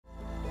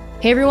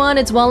Hey everyone,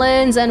 it's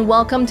Welonz, and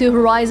welcome to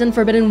Horizon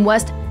Forbidden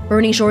West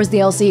Burning Shores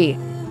DLC.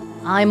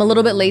 I'm a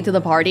little bit late to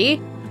the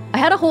party. I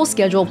had a whole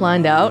schedule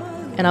planned out,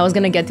 and I was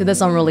gonna get to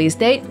this on release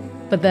date,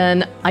 but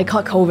then I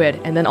caught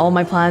COVID, and then all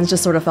my plans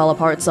just sort of fell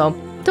apart, so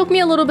it took me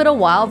a little bit of a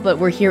while, but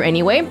we're here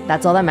anyway,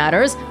 that's all that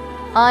matters.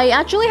 I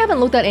actually haven't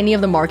looked at any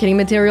of the marketing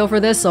material for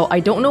this, so I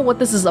don't know what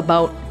this is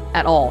about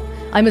at all.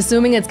 I'm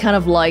assuming it's kind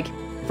of like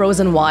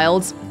Frozen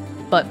Wilds,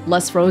 but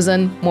less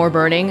frozen, more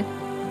burning,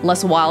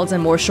 less wilds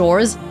and more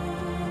shores.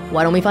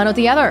 Why don't we find out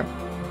together?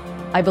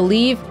 I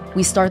believe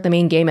we start the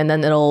main game and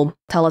then it'll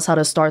tell us how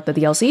to start the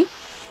DLC.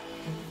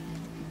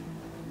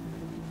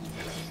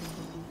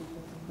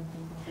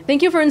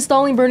 Thank you for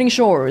installing Burning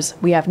Shores.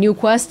 We have new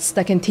quests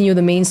that continue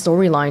the main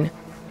storyline.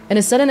 And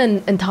it's set in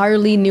an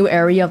entirely new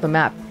area of the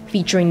map,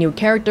 featuring new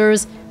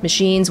characters,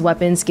 machines,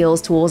 weapons,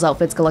 skills, tools,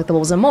 outfits,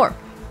 collectibles, and more.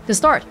 To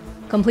start,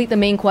 complete the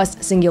main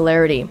quest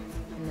Singularity.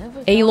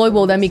 Aloy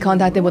will then be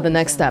contacted with the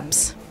next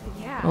steps.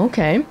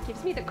 Okay.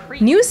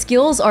 New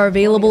skills are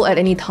available at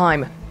any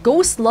time.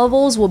 Ghost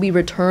levels will be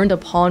returned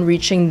upon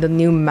reaching the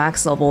new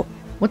max level.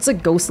 What's a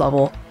ghost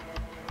level?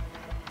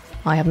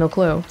 I have no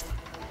clue.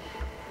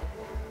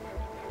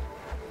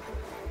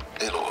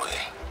 Aloy,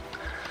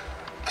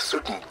 a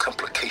certain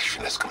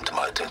complication has come to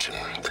my attention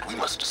that we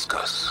must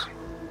discuss.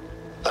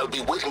 I'll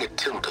be waiting at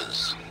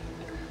Tilda's.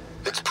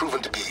 It's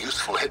proven to be a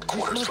useful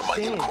headquarters for my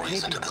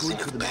inquiries into the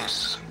Zenith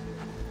base.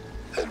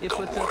 And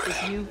don't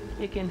worry,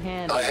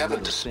 I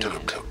haven't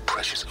disturbed her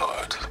precious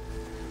art.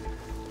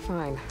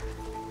 Fine.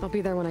 I'll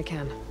be there when I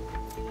can.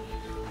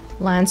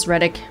 Lance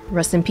Reddick,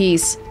 rest in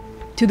peace.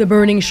 To the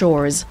Burning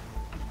Shores.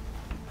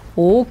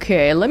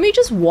 Okay, let me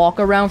just walk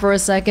around for a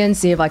second,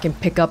 see if I can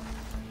pick up...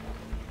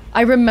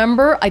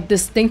 I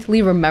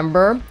distinctly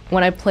remember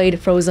when I played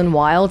Frozen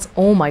Wilds,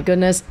 oh my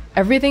goodness,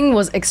 everything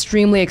was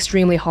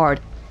extremely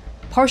hard.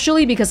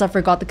 Partially because I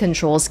forgot the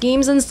control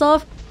schemes and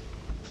stuff,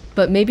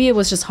 but maybe it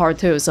was just hard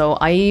too, so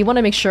I want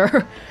to make sure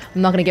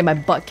I'm not gonna get my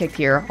butt kicked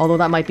here, although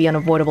that might be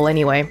unavoidable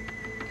anyway.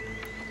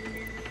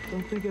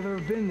 Don't think I've ever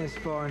been this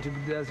far into the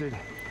desert.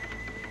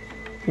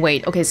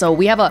 Wait, okay, so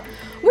we have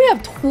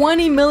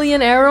 20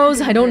 million arrows.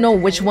 I don't know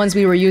which ones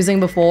we were using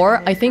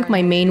before. I think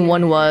my main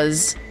one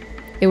was...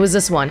 It was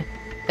this one.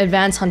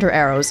 Advanced Hunter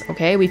Arrows,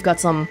 okay? We've got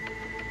some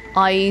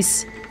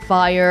ice,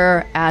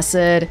 fire,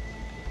 acid,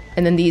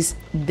 and then these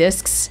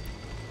discs.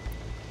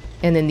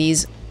 And then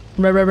these...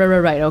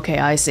 Right, okay,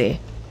 I see.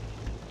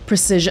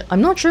 Precision.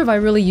 I'm not sure if I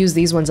really use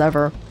these ones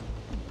ever.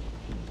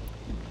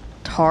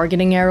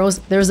 Targeting arrows.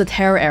 There's the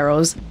Terror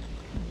arrows.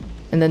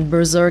 And then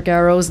Berserk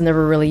arrows,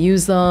 never really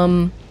use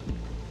them.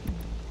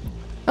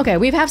 Okay,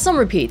 we have some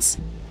repeats.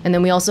 And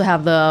then we also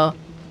have the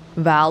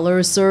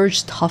Valor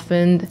Surge,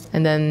 Toughened,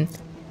 and then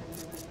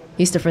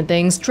these different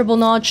things. Triple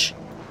Notch.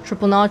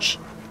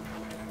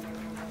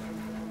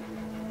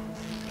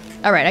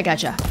 Alright, I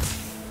gotcha.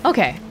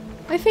 Okay.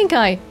 I think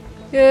I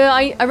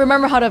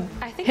remember how to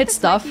hit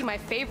stuff. Might be my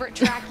favorite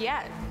track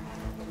yet.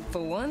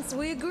 For once,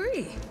 we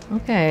agree.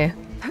 Okay.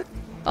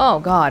 Oh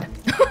god.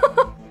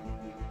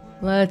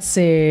 Let's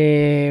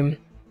see.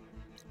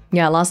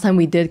 Yeah, last time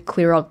we did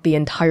clear out the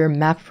entire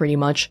map pretty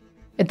much.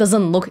 It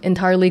doesn't look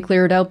entirely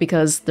cleared out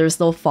because there's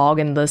still fog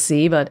in the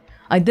sea, but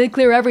I did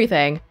clear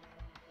everything.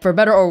 For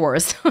better or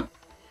worse.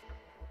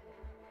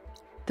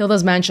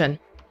 Tilda's mansion.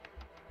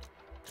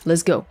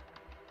 Let's go.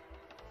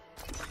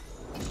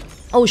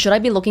 Oh, should I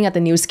be looking at the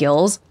new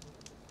skills?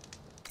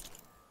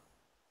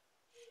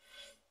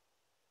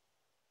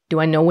 Do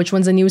I know which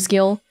one's a new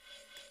skill?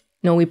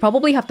 No, we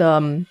probably have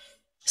to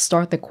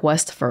start the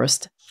quest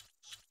first.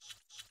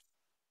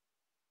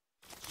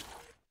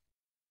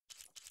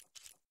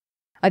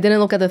 I didn't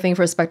look at the thing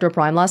for Spectre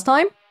Prime last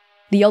time.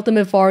 The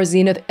Ultimate Far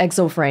Zenith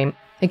Exoframe.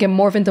 It can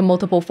morph into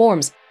multiple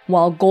forms,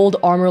 while gold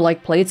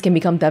armor-like plates can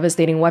become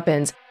devastating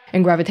weapons,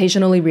 and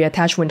gravitationally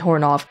reattach when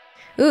torn off.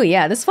 Ooh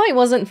yeah, this fight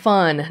wasn't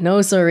fun.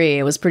 No siree,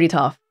 it was pretty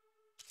tough.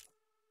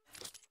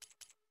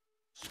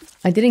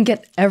 I didn't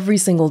get every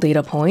single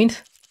data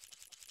point.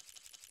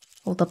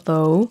 Hold up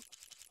though.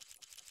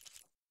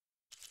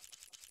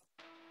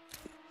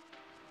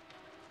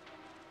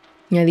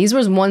 Yeah, these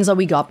were ones that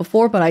we got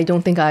before, but I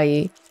don't think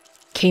I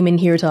came in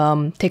here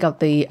to take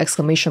out the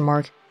exclamation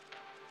mark.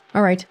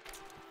 Alright.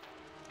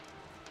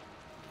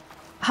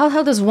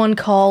 How does one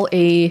call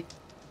a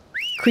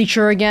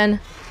creature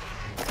again?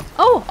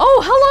 Oh,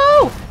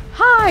 hello!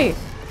 Hi!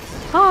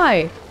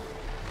 Hi!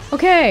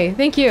 Okay,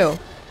 thank you.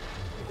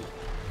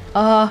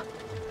 I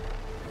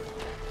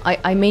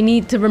may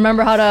need to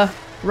remember how to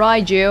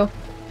ride you.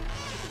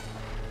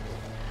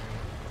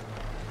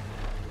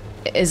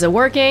 Is it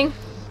working?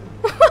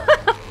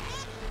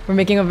 We're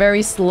making a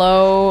very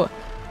slow...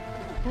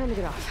 Time to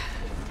get off.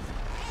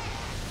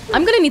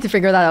 I'm gonna need to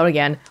figure that out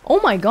again. Oh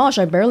my gosh,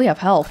 I barely have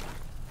health.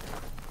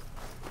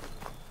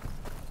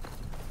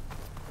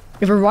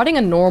 If we're riding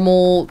a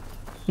normal,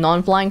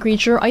 non-flying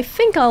creature, I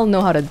think I'll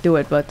know how to do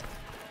it, but...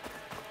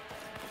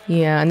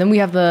 Yeah, and then we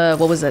have the...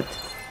 what was it?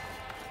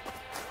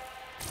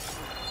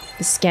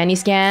 The scanny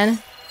scan.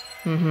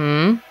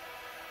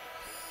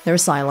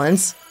 There's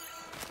silence.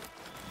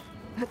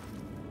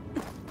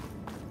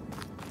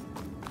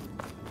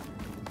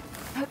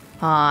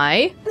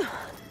 Hi.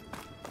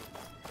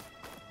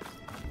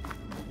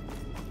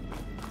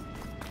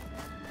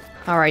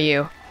 How are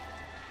you?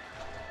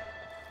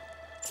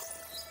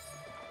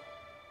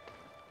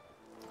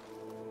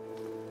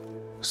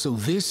 So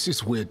this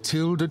is where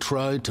Tilda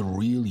tried to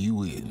reel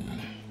you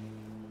in.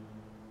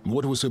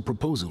 What was her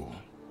proposal?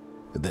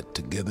 That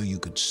together you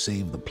could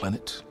save the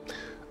planet?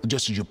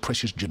 Just as your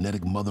precious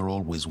genetic mother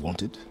always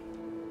wanted?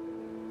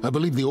 I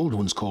believe the old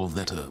ones call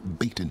that a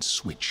bait and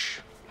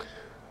switch.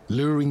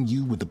 Luring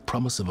you with the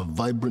promise of a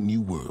vibrant new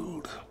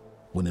world,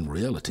 when in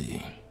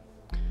reality,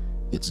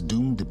 it's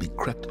doomed to be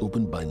cracked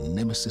open by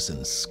nemesis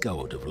and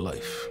scoured of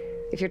life.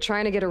 If you're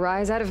trying to get a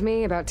rise out of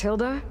me about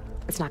Tilda,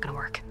 it's not gonna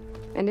work.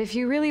 And if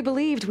you really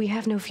believed we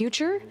have no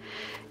future,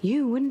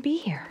 you wouldn't be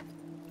here.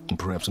 And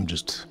perhaps I'm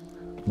just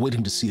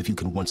waiting to see if you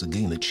can once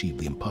again achieve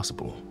the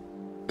impossible.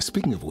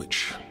 Speaking of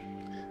which,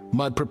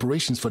 my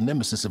preparations for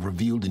Nemesis have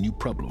revealed a new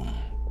problem.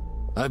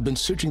 I've been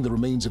searching the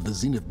remains of the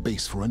Zenith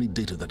base for any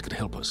data that could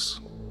help us.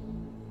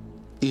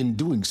 In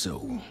doing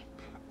so,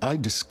 I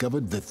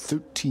discovered that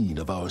 13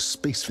 of our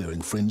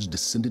spacefaring friends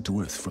descended to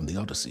Earth from the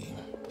Odyssey.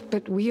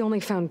 But we only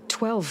found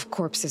 12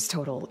 corpses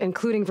total,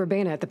 including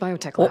Verbena at the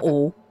biotech lab.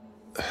 Uh-oh.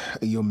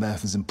 Your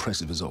math is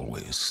impressive as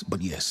always,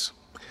 but yes,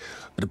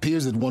 it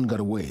appears that one got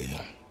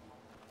away.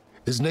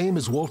 His name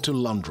is Walter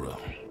Londra.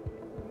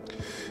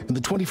 In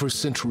the 21st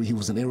century, he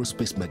was an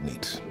aerospace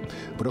magnate,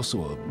 but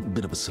also a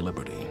bit of a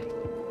celebrity.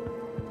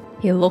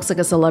 He looks like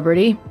a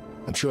celebrity.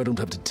 I'm sure I don't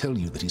have to tell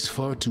you that he's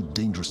far too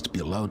dangerous to be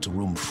allowed to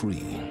roam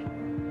free.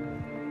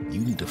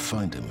 You need to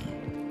find him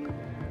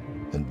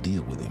and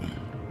deal with him.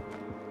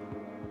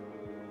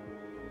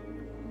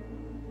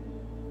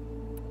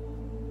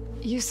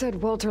 You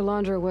said Walter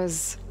Londra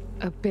was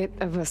a bit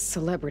of a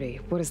celebrity.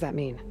 What does that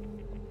mean?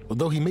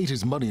 Although he made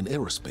his money in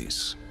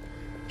aerospace,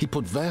 he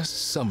put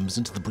vast sums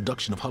into the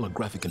production of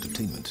holographic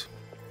entertainment.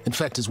 In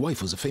fact, his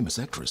wife was a famous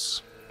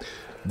actress.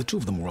 The two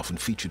of them were often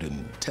featured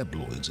in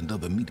tabloids and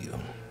other media.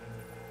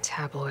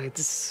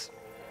 Tabloids?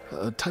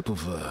 A type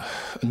of a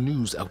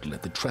news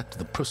outlet that tracked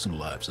the personal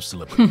lives of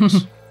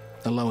celebrities,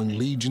 allowing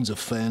legions of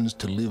fans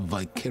to live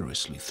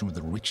vicariously through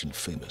the rich and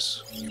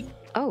famous.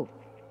 Oh.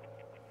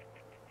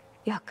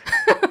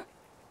 Yuck.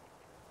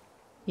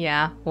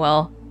 Yeah,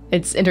 well,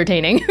 it's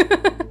entertaining.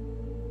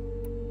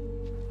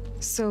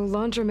 So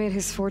Londra made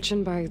his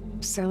fortune by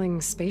selling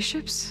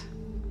spaceships?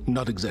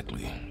 Not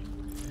exactly.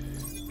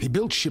 He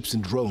built ships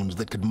and drones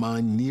that could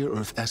mine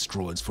near-Earth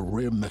asteroids for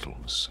rare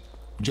metals,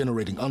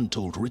 generating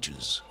untold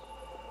riches.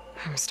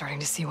 I'm starting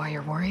to see why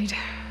you're worried.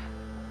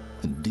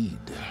 Indeed.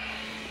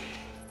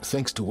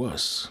 Thanks to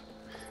us,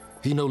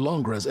 he no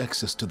longer has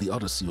access to the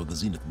Odyssey or the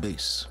Zenith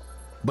base,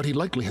 but he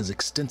likely has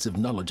extensive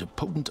knowledge of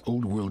potent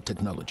old-world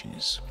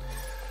technologies.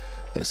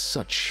 As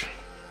such,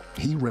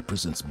 he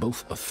represents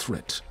both a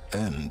threat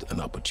and an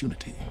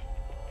opportunity.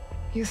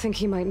 You think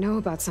he might know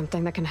about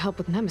something that can help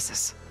with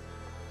Nemesis?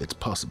 It's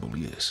possible,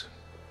 yes.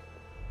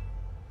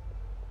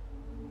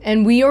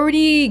 And we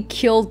already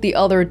killed the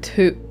other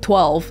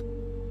 12,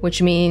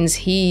 which means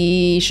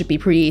he should be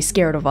pretty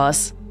scared of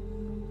us.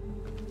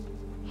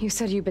 You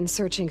said you've been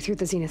searching through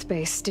the Zenith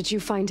base. Did you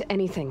find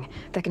anything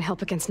that can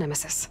help against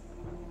Nemesis?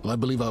 Well, I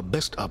believe our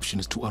best option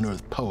is to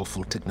unearth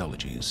powerful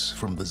technologies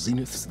from the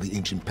Zeniths, the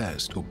ancient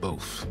past, or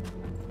both.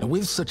 And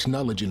with such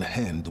knowledge in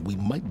hand, we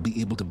might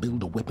be able to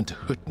build a weapon to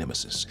hurt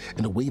Nemesis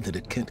in a way that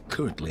it can't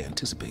currently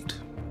anticipate.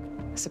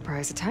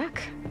 Surprise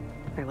attack.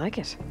 I like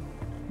it.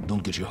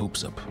 Don't get your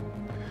hopes up.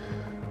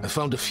 I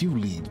found a few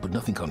leads, but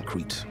nothing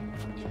concrete.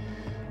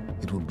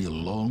 It will be a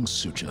long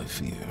search, I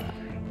fear.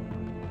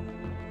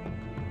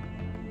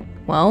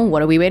 Well,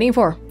 what are we waiting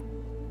for?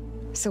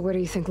 So where do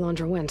you think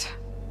Londra went?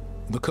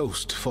 The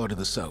coast, far to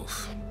the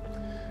south.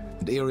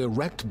 An area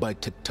racked by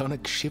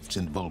tectonic shifts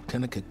and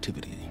volcanic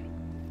activity.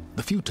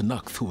 The few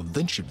Tenakth who have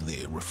ventured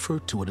there refer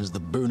to it as the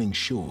Burning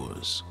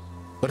Shores.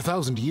 But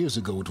 1,000 years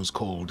ago it was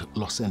called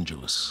Los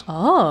Angeles.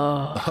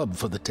 Oh. A hub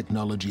for the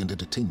technology and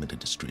entertainment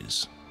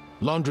industries.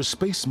 Londra's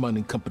space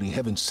mining company,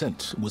 Heaven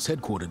Sent, was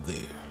headquartered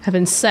there.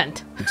 Heaven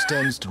Sent. It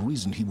stands to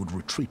reason he would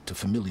retreat to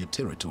familiar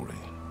territory.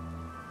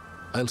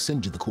 I'll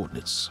send you the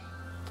coordinates.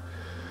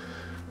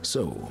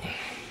 So,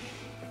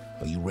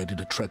 are you ready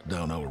to track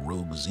down our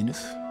rogue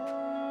Zenith?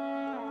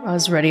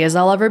 As ready as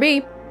I'll ever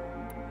be.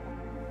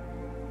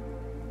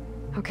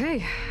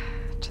 Okay,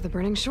 to the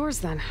Burning Shores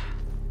then.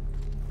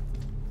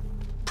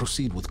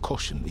 Proceed with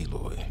caution,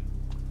 Aloy.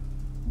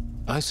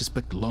 I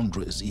suspect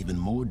Londra is even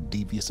more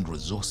devious and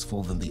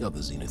resourceful than the other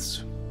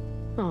Zeniths.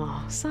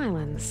 Aw,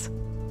 Silence.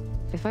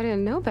 If I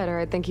didn't know better,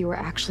 I'd think you were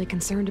actually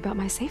concerned about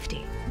my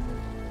safety.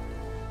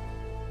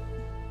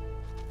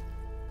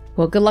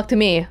 Well, good luck to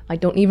me. I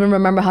don't even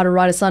remember how to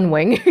ride a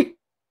Sunwing.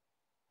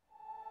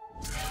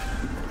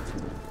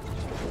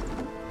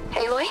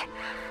 Aloy?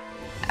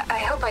 I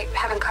hope I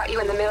haven't caught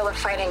you in the middle of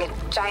fighting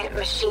a giant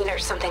machine or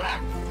something.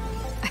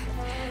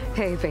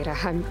 Hey, Beta,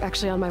 I'm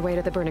actually on my way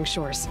to the Burning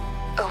Shores.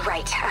 Oh,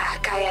 right.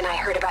 Gaia and I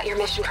heard about your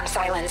mission from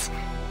Silence.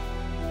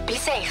 Be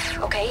safe,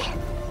 okay?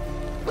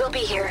 We'll be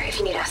here if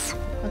you need us.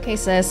 Okay,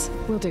 sis.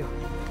 Will do.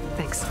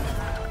 Thanks.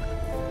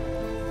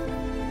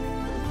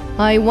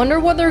 I wonder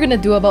what they're gonna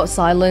do about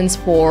silence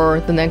for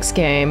the next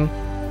game.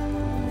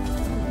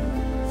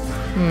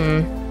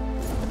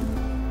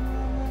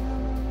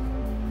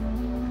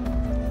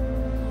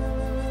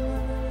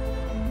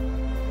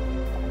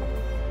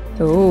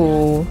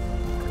 Ooh.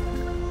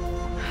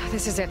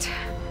 This is it.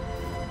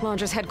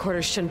 Laundra's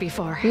headquarters shouldn't be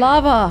far.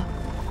 Lava!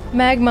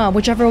 Magma,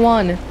 whichever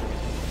one.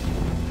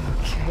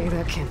 Okay,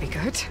 that can't be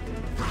good.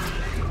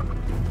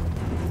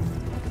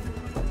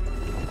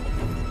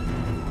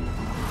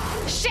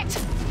 Shit!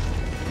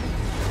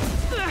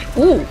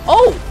 Ooh!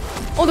 Oh!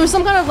 Oh, there's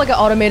some kind of like an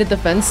automated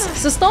defense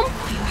system?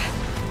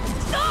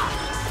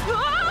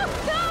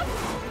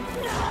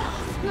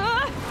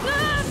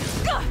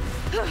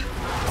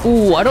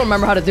 Ooh, I don't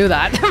remember how to do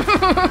that.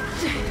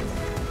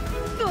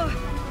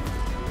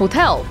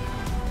 Hotel.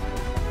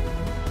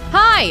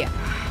 Hi!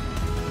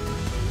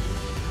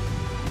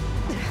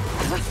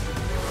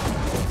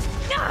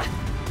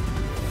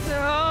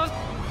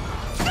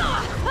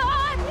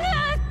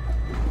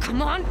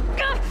 Come on!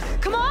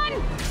 Come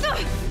on!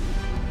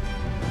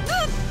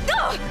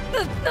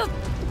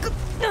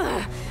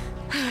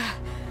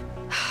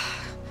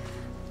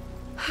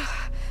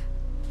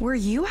 Were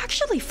you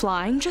actually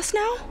flying just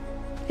now?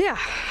 Yeah,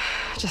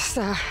 just,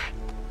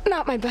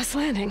 not my best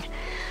landing.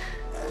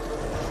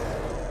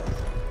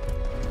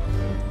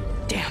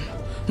 Damn,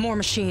 more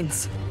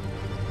machines.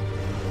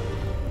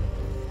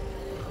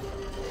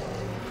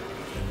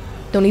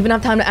 Don't even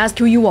have time to ask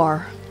who you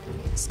are.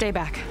 Stay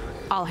back.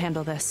 I'll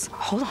handle this.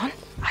 Hold on,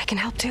 I can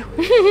help too.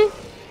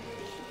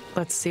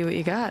 Let's see what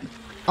you got.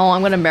 Oh,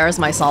 I'm gonna embarrass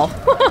myself.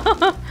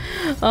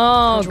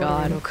 Oh,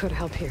 God. Could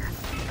help here.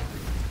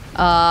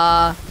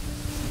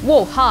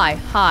 Whoa,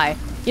 hi.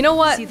 You know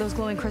what? See those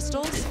glowing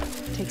crystals?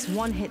 Takes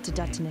one hit to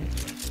detonate.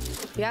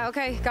 Yeah,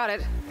 okay, got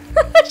it.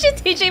 She's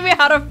teaching me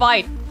how to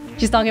fight.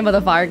 She's talking about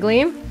the fire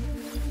gleam.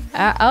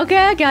 Okay,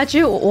 I got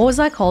you. What was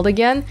that called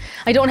again?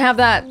 I don't have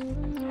that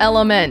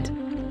element.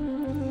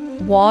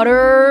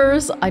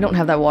 Waters. I don't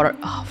have that water.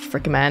 Oh,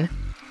 freaking man.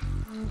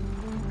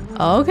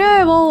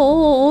 Okay,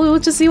 well, we'll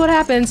just see what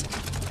happens.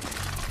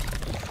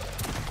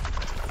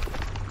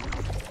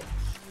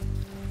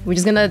 We're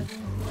just gonna...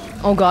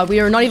 Oh god, we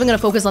are not even gonna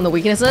focus on the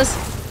weaknesses.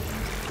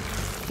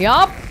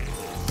 Yup.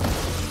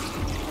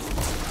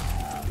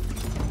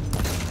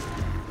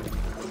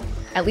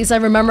 At least I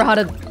remember how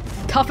to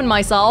toughen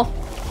myself.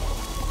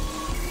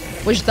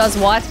 Which does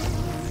what?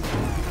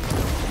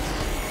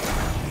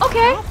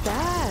 Okay. Not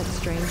bad,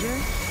 stranger.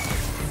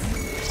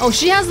 Oh,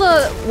 she has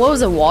the... What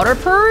was it? Water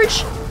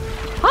purge?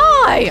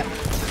 Hi!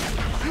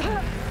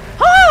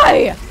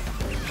 Hi!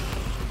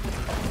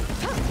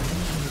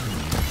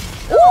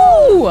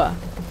 Ooh!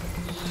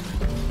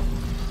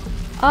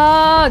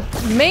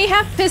 May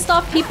have pissed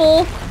off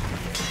people.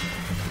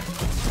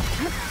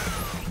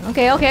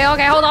 Okay, hold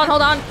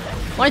on.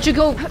 Why don't you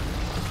go...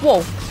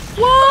 Whoa.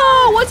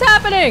 Whoa, what's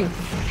happening?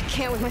 I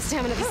can't with my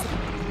stamina.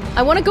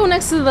 I want to go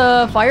next to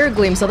the fire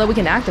gleam so that we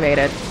can activate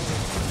it.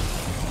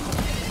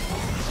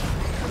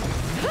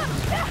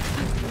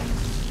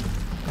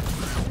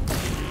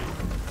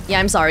 Yeah,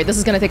 I'm sorry. This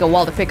is gonna take a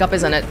while to pick up,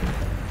 isn't it?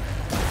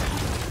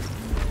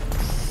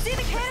 See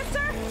the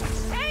canister?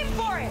 Aim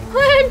for it!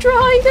 I'm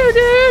trying to,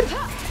 dude!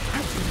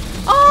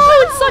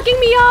 Oh, it's sucking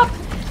me up!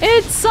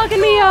 It's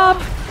sucking me up!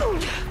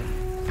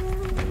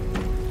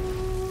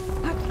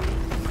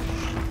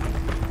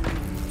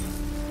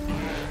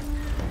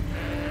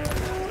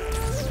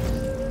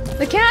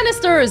 The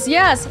canisters!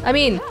 Yes! I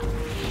mean,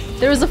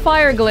 there's a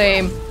fire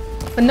gleam,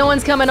 but no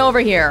one's coming over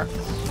here.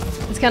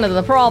 It's kind of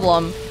the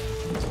problem.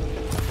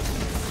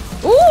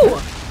 Ooh!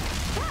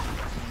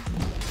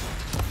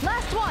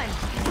 Last one!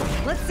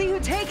 Let's see who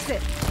takes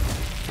it!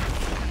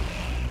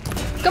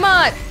 Come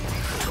on!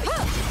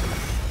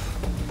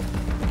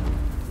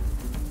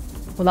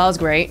 Well, that was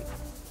great.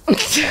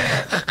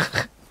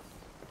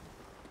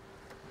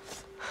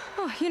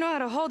 Oh, you know how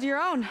to hold your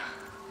own.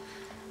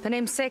 The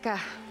name's Seyka.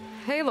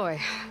 Aloy.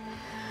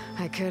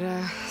 I could,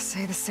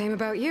 say the same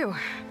about you.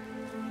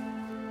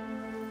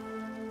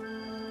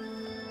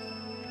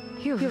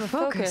 You have a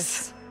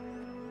focus.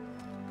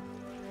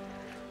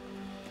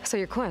 So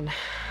you're Quen.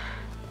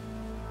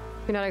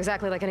 You're not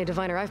exactly like any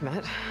diviner I've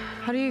met.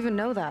 How do you even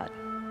know that?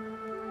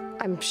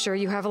 I'm sure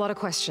you have a lot of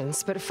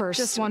questions, but first...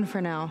 Just one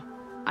for now.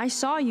 I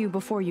saw you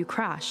before you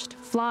crashed,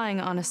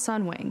 flying on a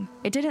sunwing.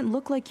 It didn't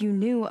look like you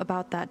knew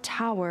about that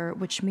tower,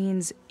 which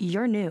means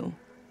you're new.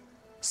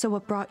 So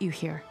what brought you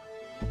here?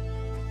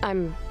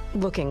 I'm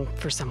looking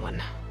for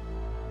someone.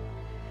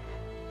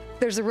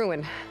 There's a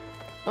ruin.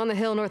 On the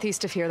hill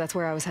northeast of here, that's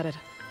where I was headed.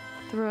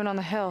 The ruin on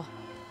the hill.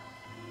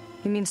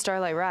 You mean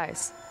Starlight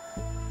Rise?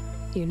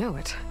 You know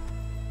it.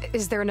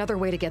 Is there another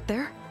way to get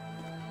there?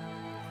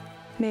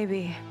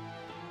 Maybe.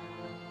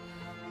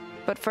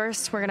 But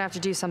first, we're gonna have to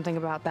do something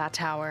about that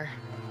tower.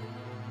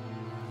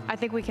 I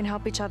think we can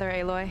help each other,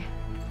 Aloy.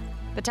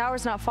 The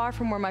tower's not far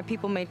from where my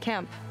people made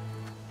camp.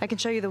 I can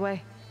show you the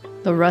way.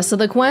 The rest of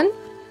the Quen?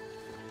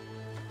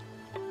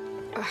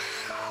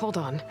 Hold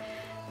on.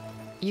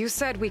 You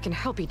said we can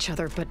help each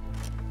other, but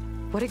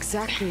what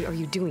exactly are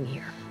you doing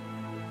here?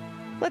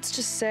 Let's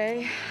just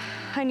say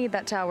I need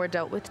that tower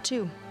dealt with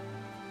too.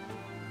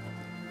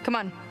 Come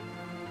on.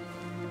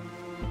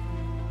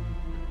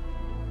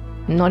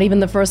 Not even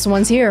the first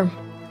ones here.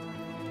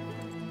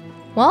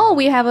 Well,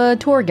 we have a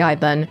tour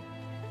guide then.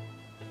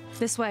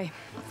 This way.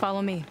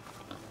 Follow me.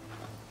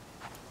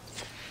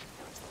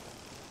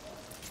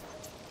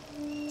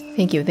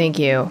 Thank you, thank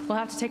you. We'll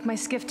have to take my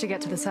skiff to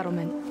get to the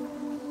settlement.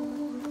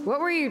 What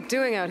were you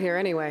doing out here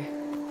anyway?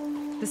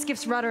 The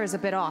skiff's rudder is a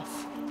bit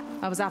off.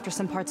 I was after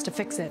some parts to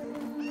fix it.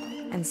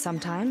 And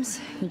sometimes,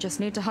 you just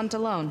need to hunt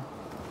alone.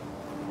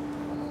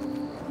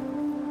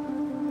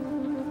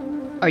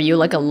 Are you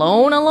like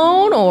alone,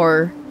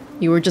 or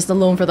you were just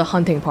alone for the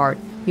hunting part?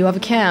 You have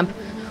a camp.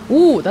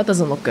 Ooh, that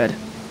doesn't look good.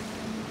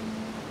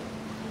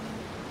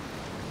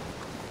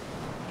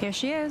 Here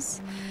she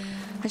is.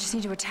 I just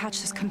need to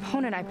attach this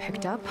component I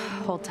picked up.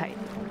 Hold tight.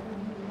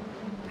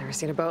 Never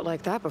seen a boat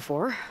like that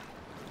before.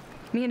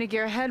 Me and a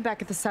gearhead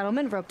back at the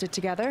settlement roped it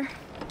together.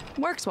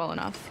 Works well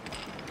enough.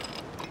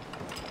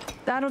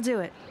 That'll do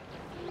it.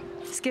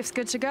 Skiff's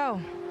good to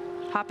go.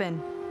 Hop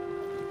in.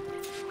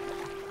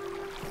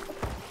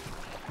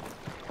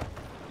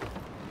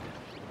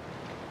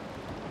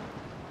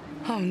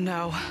 Oh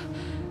no,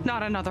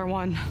 not another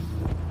one.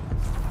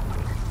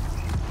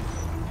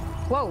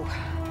 Whoa.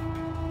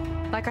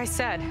 Like I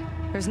said,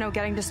 there's no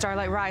getting to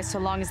Starlight Rise so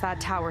long as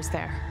that tower's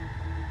there.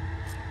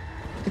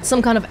 It's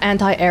some kind of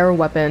anti-air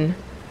weapon.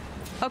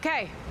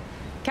 Okay,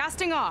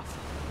 casting off.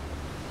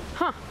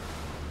 Huh.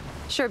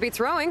 Sure beats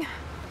rowing.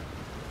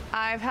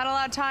 I've had a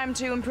lot of time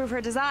to improve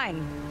her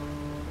design.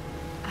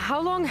 How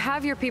long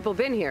have your people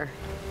been here?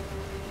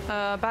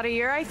 About a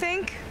year, I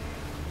think.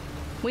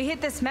 We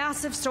hit this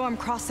massive storm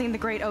crossing the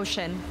Great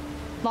Ocean.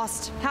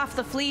 Lost half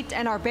the fleet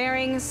and our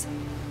bearings.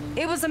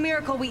 It was a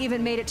miracle we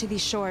even made it to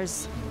these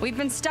shores. We've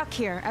been stuck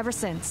here ever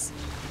since.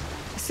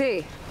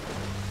 See,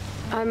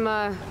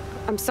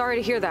 I'm sorry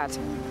to hear that.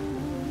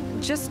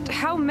 Just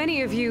how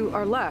many of you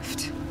are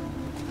left?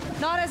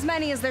 Not as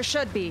many as there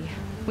should be.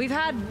 We've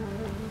had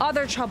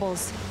other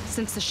troubles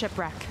since the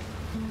shipwreck.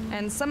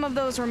 And some of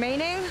those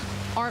remaining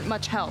aren't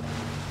much help.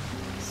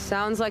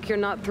 Sounds like you're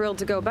not thrilled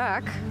to go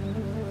back.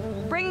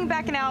 Bringing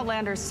back an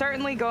Outlander's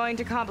certainly going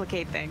to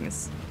complicate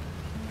things.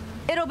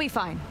 It'll be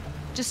fine.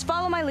 Just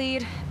follow my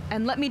lead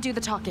and let me do the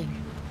talking.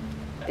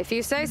 If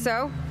you say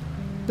so.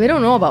 They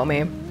don't know about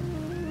me.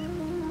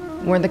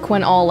 Weren't the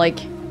Quen all like,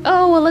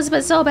 oh,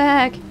 Elizabeth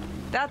Sobek?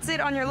 That's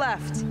it on your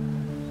left.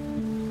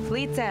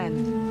 Fleet's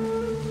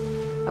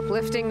End.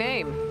 Uplifting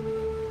name.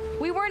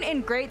 We weren't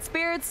in great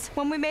spirits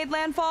when we made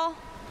landfall.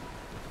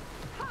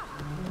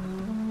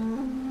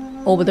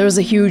 Oh, but there's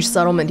a huge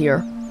settlement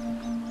here.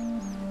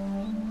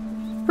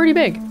 Pretty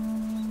big.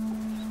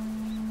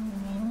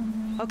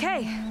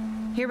 Okay,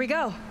 here we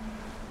go.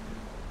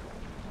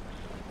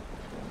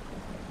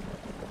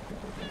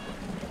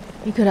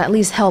 You could at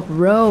least help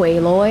row,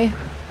 Aloy.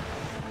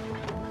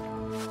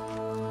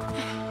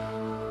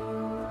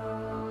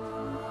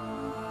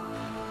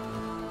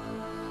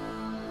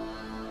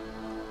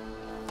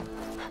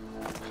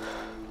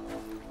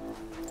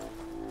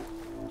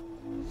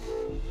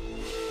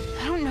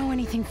 I don't know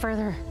anything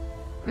further.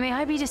 May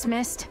I be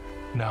dismissed?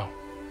 No.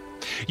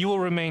 You will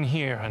remain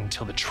here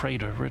until the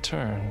trader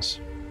returns.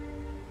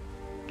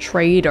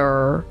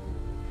 Traitor.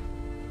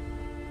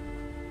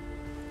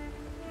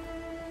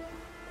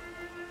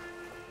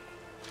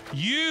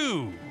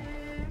 You!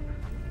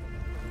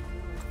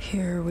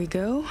 Here we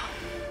go.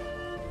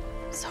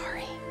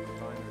 Sorry.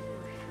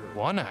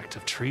 One act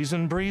of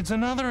treason breeds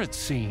another, it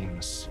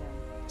seems.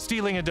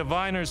 Stealing a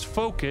diviner's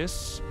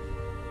focus,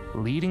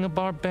 leading a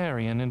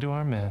barbarian into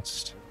our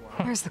midst.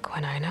 Where's the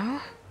Quen I know?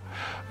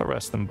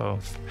 Arrest them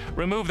both.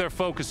 Remove their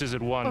focuses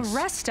at once.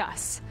 Arrest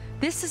us.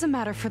 This is a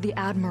matter for the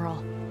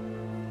Admiral,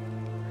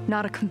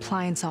 not a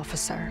compliance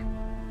officer.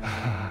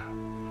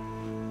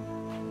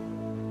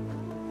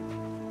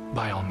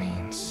 By all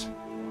means.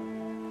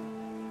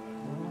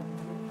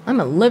 I'm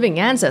a living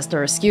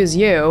ancestor, excuse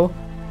you.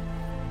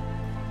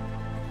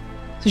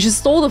 So she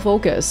stole the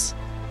focus.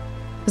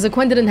 Because the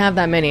Quen didn't have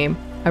that many.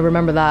 I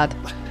remember that.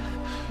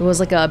 It was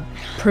like a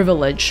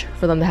privilege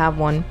for them to have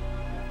one.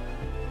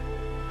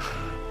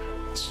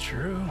 It's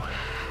true.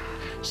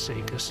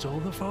 Seyka stole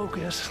the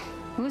focus.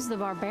 Who's the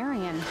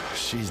barbarian?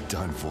 She's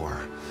done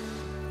for.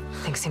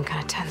 Things seem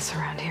kind of tense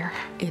around here.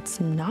 It's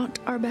not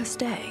our best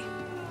day.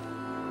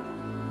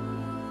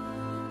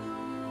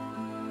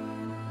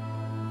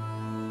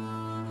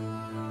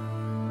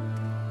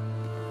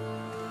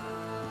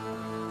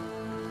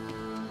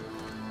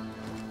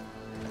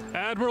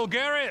 Admiral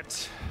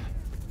Garrett!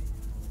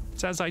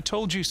 It's as I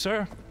told you,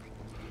 sir.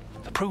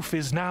 The proof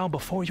is now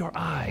before your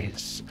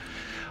eyes.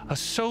 A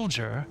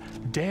soldier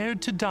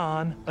dared to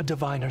don a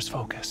diviner's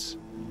focus.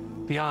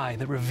 The eye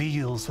that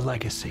reveals the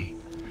legacy.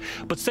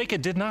 But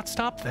Seyka did not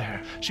stop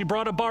there. She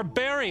brought a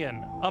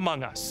barbarian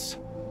among us.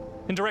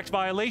 In direct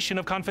violation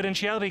of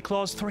Confidentiality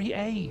Clause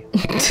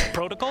 3A.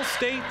 Protocol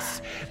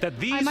states that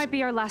these... I might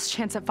be our last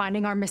chance at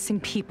finding our missing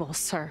people,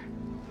 sir.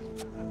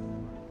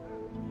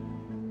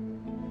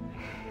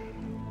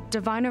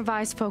 Diviner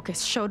Vi's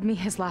focus showed me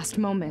his last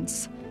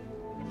moments.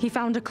 He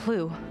found a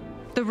clue.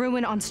 The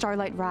ruin on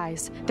Starlight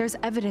Rise. There's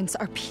evidence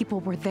our people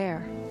were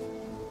there.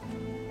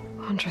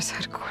 Huntress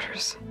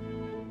headquarters.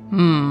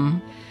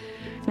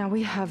 Now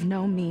we have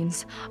no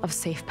means of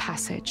safe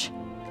passage.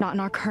 Not in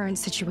our current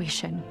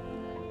situation.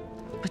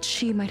 But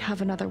she might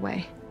have another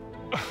way.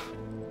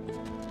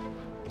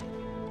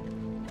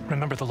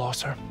 Remember the law,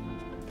 sir.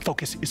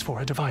 Focus is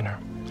for a diviner.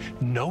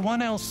 No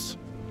one else.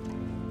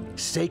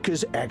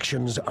 Seyka's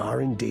actions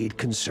are indeed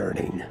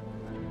concerning.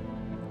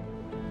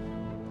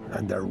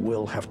 And there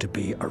will have to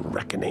be a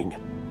reckoning.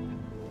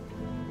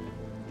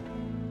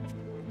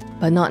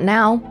 But not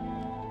now.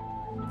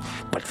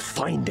 But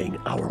finding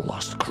our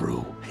lost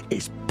crew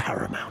is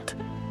paramount.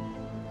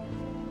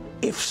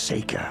 If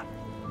Seyka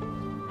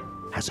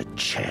has a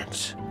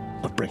chance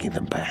of bringing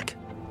them back,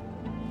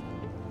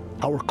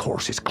 our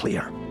course is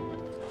clear.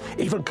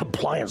 Even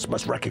compliance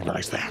must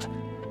recognize that.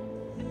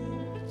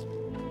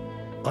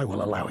 I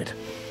will allow it.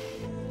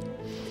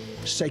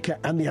 Seyka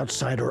and the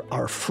Outsider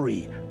are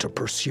free to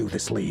pursue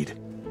this lead.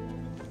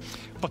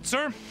 But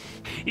sir,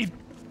 if...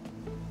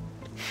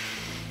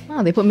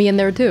 Oh, they put me in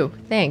there too.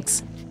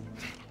 Thanks.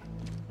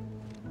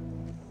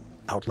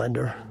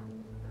 Outlander,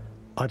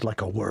 I'd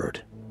like a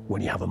word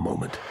when you have a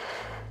moment.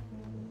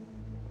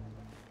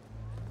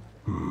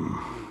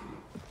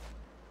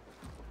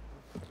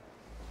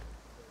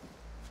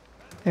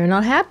 They're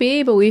not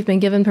happy, but we've been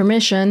given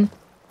permission.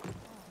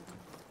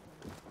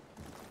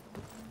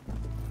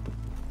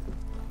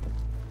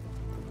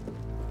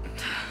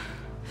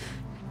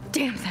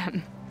 Damn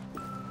them.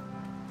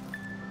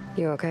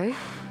 You okay?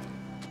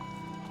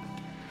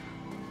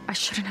 I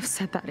shouldn't have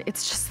said that.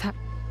 It's just that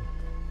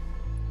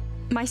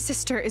my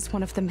sister is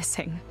one of the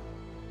missing.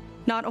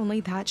 Not only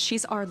that,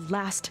 she's our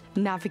last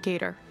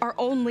navigator, our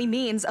only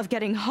means of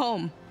getting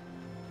home.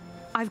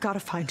 I've got to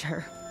find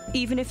her,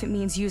 even if it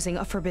means using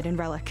a forbidden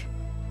relic.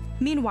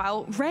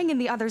 Meanwhile, Rang and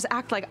the others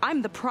act like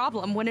I'm the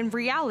problem, when in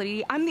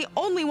reality, I'm the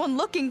only one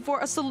looking for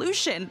a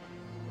solution.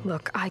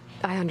 Look, I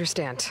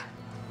understand.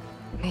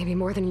 Maybe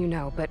more than you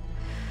know, but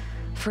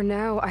for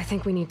now, I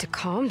think we need to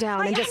calm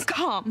down and just...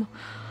 calm.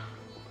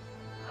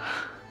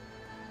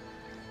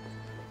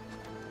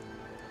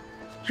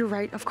 You're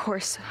right, of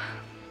course.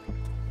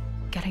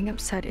 Getting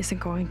upset isn't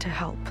going to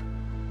help.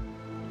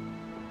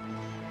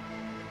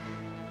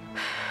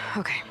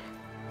 Okay.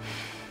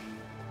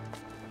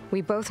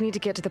 We both need to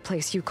get to the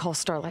place you call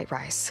Starlight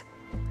Rise.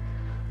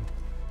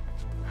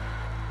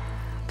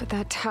 But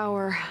that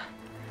tower...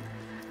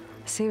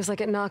 seems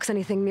like it knocks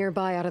anything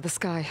nearby out of the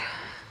sky.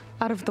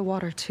 Out of the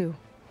water, too.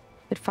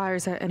 It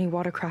fires at any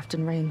watercraft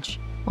in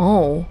range.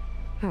 Oh.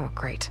 Oh,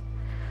 great.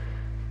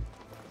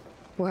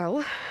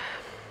 Well,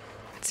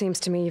 it seems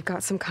to me you've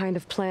got some kind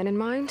of plan in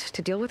mind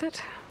to deal with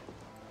it.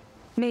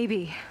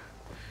 Maybe.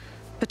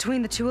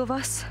 Between the two of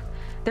us,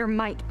 there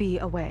might be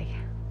a way.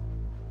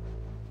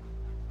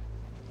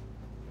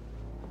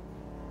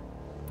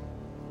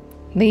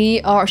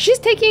 She's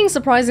taking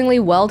surprisingly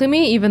well to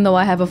me, even though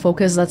I have a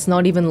focus that's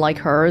not even like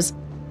hers.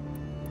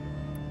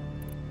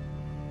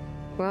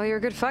 Well, you're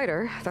a good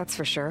fighter, that's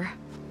for sure.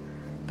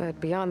 But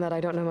beyond that, I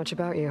don't know much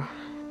about you.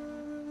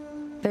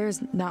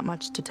 There's not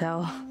much to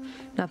tell.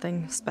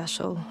 Nothing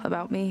special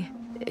about me.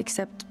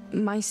 Except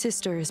my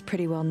sister is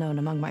pretty well known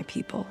among my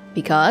people.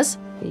 Because?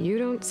 You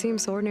don't seem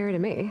so ordinary to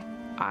me.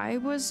 I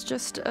was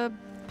just a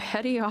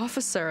petty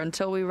officer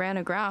until we ran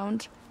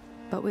aground.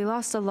 But we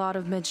lost a lot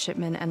of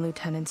midshipmen and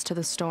lieutenants to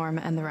the storm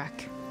and the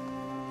wreck.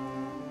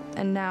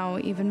 And now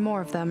even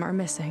more of them are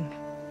missing.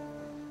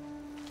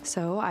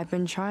 So I've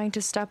been trying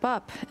to step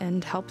up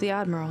and help the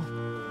Admiral.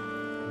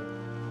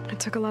 It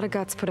took a lot of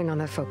guts putting on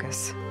that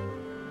focus.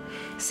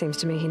 Seems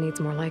to me he needs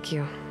more like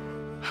you.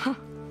 Huh.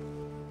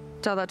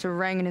 Tell that to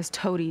Rang and his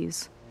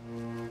toadies.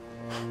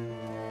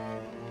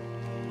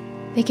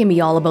 They can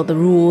be all about the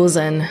rules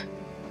and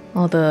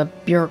all the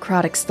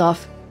bureaucratic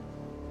stuff.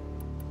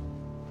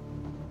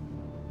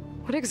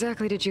 What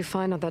exactly did you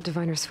find on that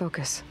diviner's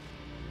focus?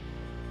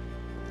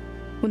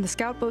 When the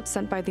scout boat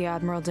sent by the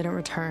Admiral didn't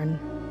return,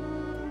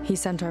 he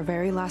sent our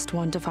very last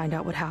one to find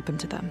out what happened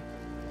to them.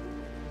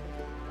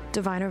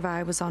 Diviner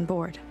Vi was on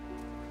board.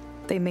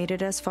 They made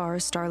it as far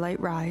as Starlight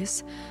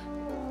Rise,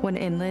 went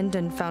inland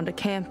and found a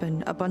camp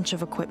and a bunch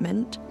of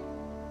equipment.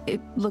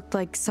 It looked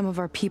like some of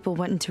our people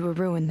went into a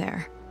ruin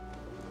there.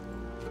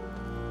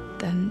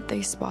 Then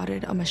they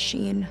spotted a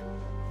machine,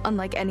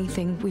 unlike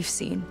anything we've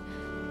seen.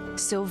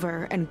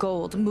 Silver and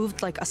gold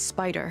moved like a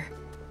spider.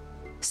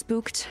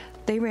 Spooked,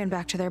 they ran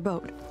back to their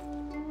boat.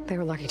 They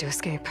were lucky to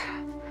escape.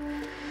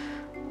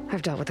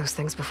 I've dealt with those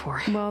things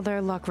before. Well,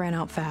 their luck ran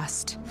out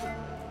fast.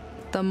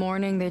 The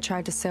morning they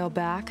tried to sail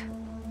back,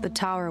 the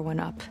tower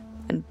went up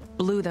and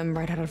blew them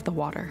right out of the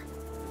water.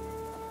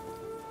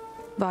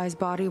 Vi's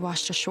body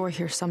washed ashore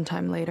here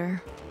sometime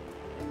later.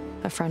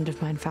 A friend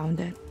of mine found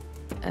it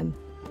and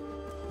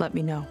let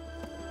me know.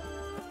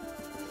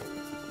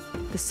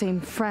 The same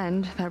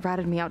friend that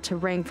ratted me out to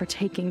Rang for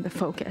taking the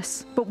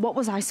focus. But what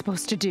was I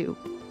supposed to do?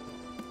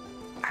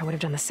 I would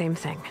have done the same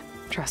thing.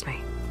 Trust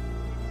me.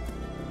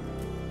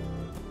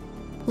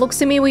 Looks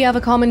to me we have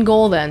a common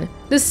goal then.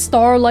 This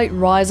starlight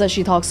rise that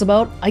she talks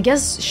about, I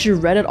guess she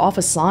read it off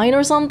a sign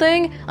or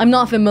something? I'm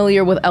not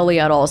familiar with LA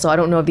at all, so I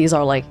don't know if these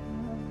are like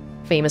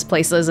famous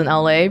places in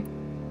LA.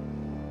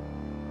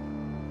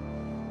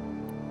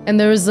 And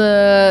there's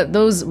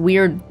those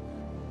weird...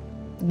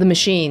 the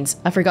machines.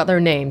 I forgot their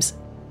names.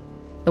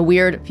 The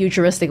weird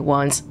futuristic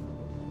ones.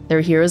 They're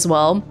here as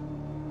well.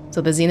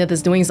 So the Zenith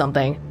is doing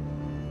something.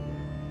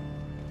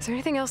 Is there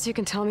anything else you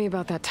can tell me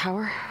about that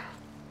tower?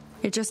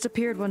 It just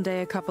appeared one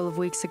day a couple of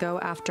weeks ago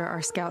after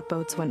our scout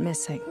boats went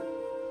missing.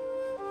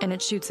 And it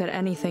shoots at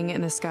anything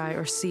in the sky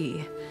or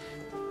sea.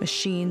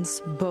 Machines,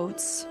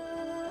 boats,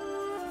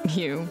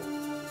 you.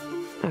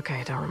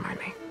 Okay, don't remind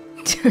me.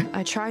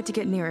 I tried to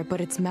get near it, but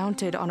it's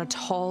mounted on a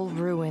tall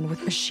ruin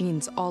with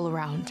machines all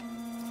around.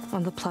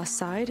 On the plus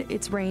side,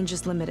 its range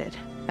is limited.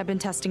 I've been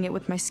testing it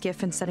with my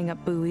skiff and setting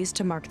up buoys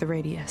to mark the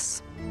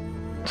radius.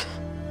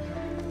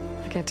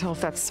 I can't tell if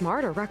that's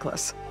smart or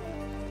reckless.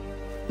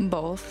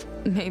 Both,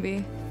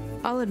 maybe.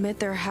 I'll admit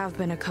there have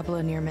been a couple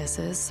of near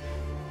misses.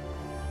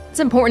 It's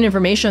important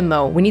information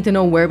though. We need to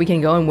know where we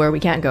can go and where we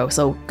can't go,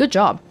 so good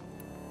job.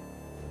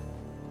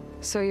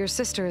 So your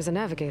sister is a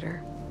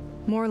navigator?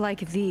 More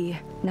like the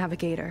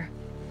navigator.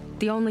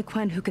 The only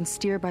Quen who can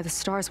steer by the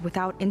stars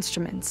without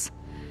instruments.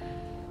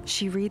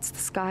 She reads the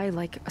sky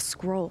like a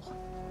scroll.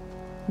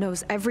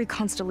 Knows every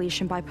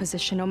constellation by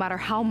position, no matter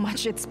how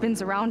much it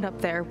spins around up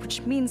there,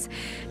 which means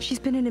she's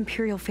been an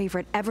Imperial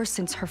favorite ever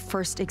since her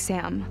first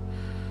exam.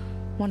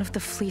 One of the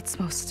fleet's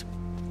most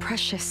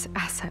precious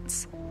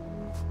assets.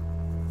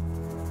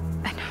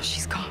 And now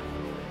she's gone.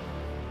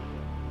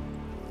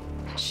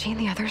 And she and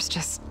the others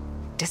just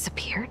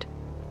disappeared?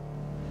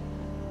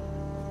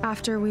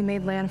 After we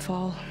made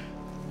landfall,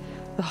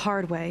 the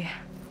hard way,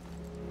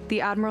 the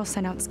Admiral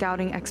sent out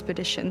scouting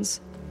expeditions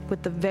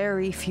with the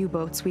very few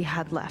boats we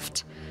had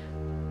left.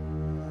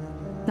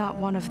 Not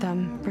one of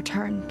them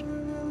returned.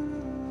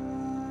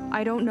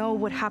 I don't know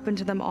what happened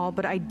to them all,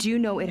 but I do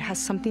know it has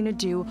something to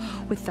do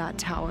with that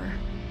tower.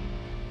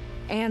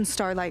 And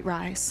Starlight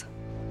Rise.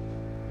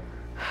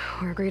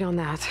 We're agreed on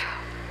that.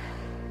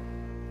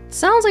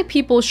 Sounds like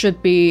people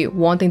should be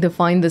wanting to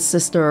find this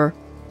sister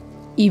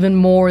even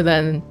more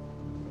than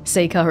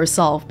Seyka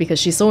herself, because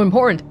she's so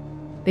important.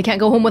 They can't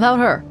go home without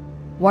her.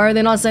 Why are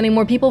they not sending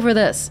more people for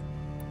this?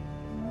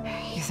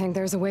 You think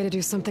there's a way to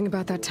do something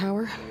about that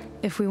tower?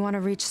 If we want to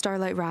reach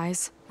Starlight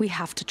Rise, we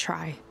have to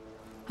try.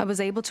 I was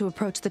able to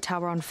approach the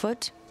tower on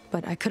foot,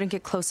 but I couldn't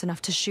get close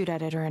enough to shoot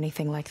at it or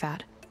anything like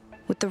that.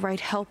 With the right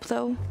help,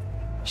 though...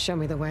 Show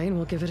me the way and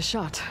we'll give it a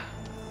shot.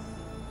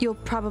 You'll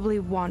probably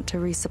want to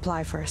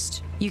resupply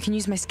first. You can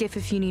use my skiff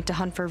if you need to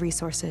hunt for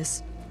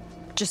resources.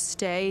 Just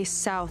stay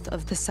south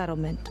of the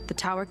settlement. The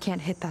tower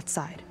can't hit that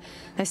side.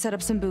 I set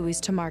up some buoys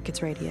to mark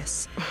its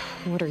radius.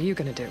 What are you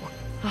gonna do?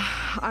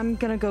 I'm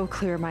gonna go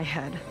clear my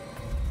head.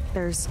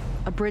 There's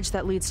a bridge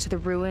that leads to the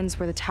ruins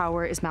where the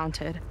tower is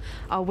mounted.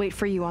 I'll wait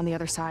for you on the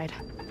other side.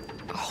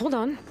 Hold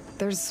on.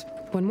 There's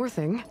one more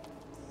thing.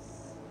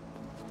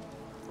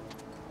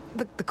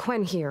 The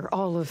Quen here,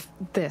 all of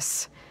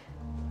this.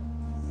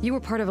 You were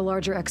part of a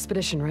larger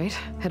expedition, right?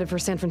 Headed for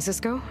San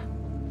Francisco?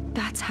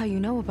 That's how you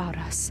know about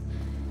us.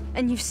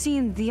 And you've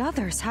seen the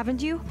others,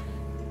 haven't you?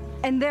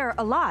 And they're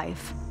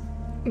alive.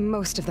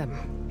 Most of them,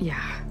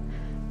 yeah.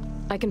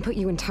 I can put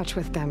you in touch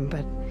with them,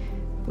 but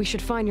we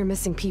should find your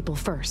missing people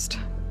first,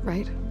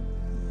 right?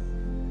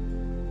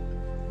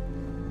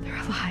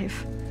 They're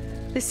alive.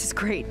 This is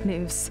great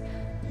news.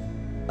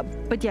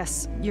 But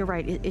yes, you're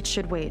right, it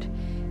should wait.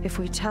 If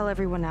we tell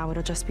everyone now,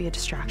 it'll just be a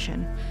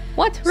distraction.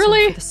 What?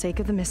 Really? So for the sake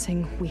of the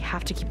missing, we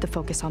have to keep the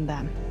focus on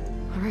them.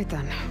 All right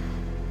then.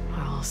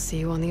 I'll see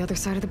you on the other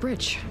side of the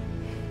bridge.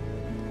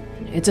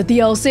 It's a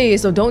DLC,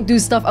 so don't do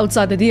stuff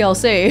outside the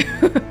DLC.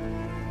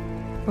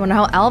 I wonder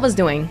how Alva's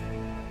doing.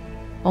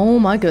 Oh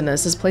my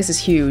goodness, this place is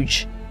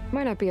huge.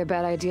 Might not be a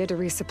bad idea to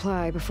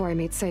resupply before I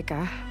meet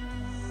Seyka.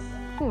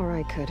 Or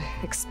I could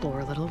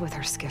explore a little with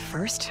her skiff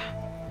first.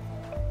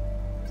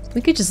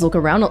 We could just look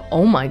around.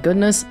 Oh my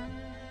goodness.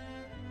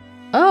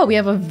 Oh, we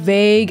have a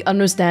vague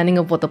understanding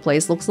of what the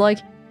place looks like,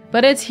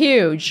 but it's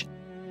huge.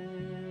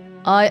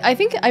 I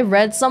think I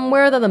read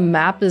somewhere that the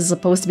map is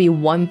supposed to be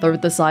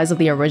 1/3 the size of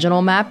the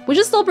original map, which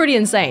is still pretty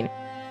insane.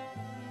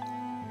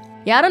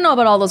 Yeah, I don't know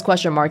about all those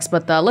question marks,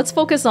 but let's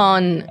focus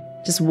on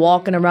just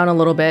walking around a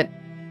little bit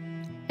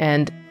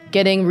and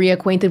getting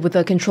reacquainted with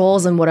the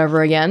controls and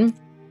whatever again.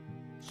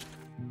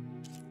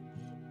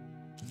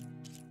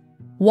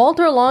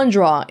 Walter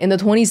Landra in the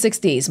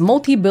 2060s.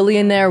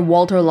 Multi-billionaire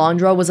Walter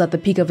Landra was at the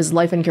peak of his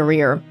life and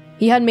career.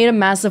 He had made a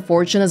massive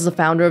fortune as the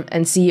founder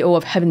and CEO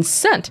of Heaven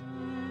Sent,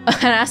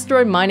 an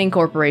asteroid mining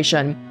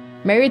corporation.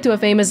 Married to a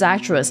famous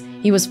actress,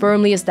 he was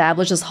firmly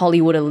established as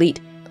Hollywood elite,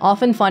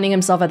 often finding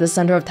himself at the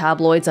center of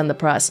tabloids and the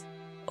press.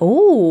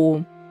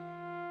 Oh,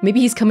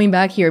 maybe he's coming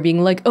back here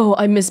being like, oh,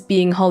 I miss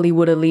being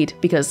Hollywood elite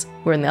because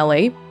we're in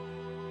LA.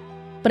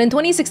 But in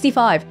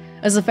 2065,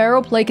 as the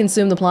Pharaoh plague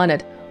consumed the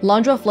planet,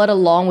 Landra fled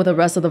along with the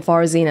rest of the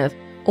Far Zenith,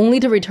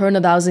 only to return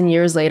 1,000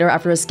 years later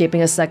after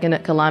escaping a second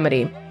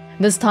calamity.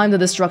 this time the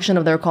destruction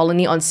of their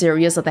colony on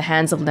Sirius at the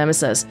hands of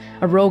Nemesis,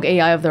 a rogue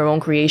AI of their own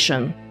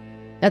creation.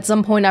 At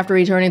some point after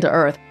returning to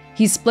Earth,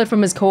 he split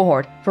from his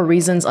cohort for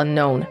reasons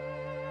unknown.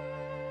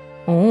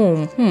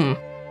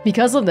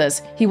 Because of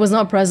this, he was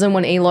not present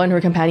when Aloy and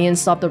her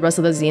companions stopped the rest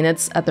of the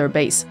Zeniths at their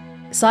base.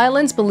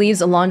 Silence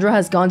believes Alondra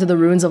has gone to the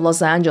ruins of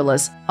Los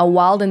Angeles, a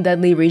wild and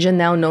deadly region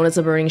now known as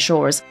the Burning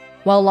Shores.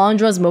 While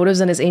Alondra's motives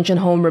in his ancient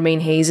home remain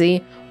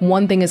hazy,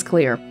 one thing is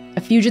clear.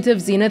 A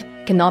fugitive Zenith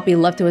cannot be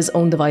left to his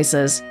own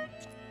devices.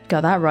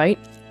 Got that right.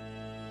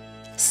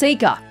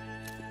 Seyka.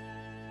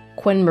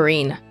 Quen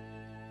Marine.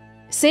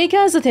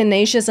 Seyka is a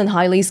tenacious and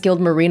highly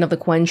skilled Marine of the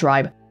Quen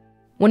tribe.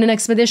 When an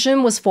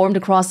expedition was formed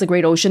across the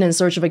Great Ocean in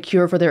search of a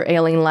cure for their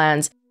ailing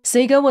lands,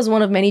 Seyka was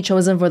one of many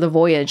chosen for the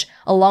voyage,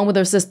 along with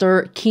her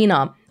sister, Quen,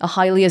 a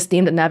highly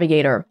esteemed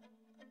navigator.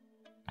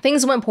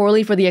 Things went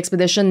poorly for the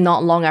expedition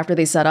not long after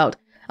they set out.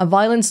 A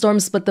violent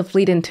storm split the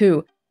fleet in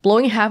two,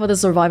 blowing half of the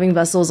surviving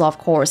vessels off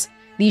course.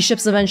 These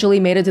ships eventually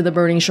made it to the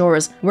Burning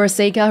Shores, where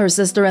Seyka, her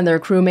sister, and their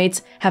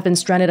crewmates have been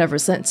stranded ever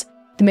since.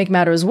 To make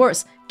matters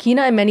worse, Quen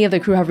and many of the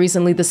crew have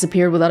recently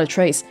disappeared without a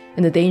trace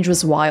in the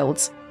dangerous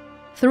wilds.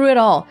 Through it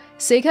all,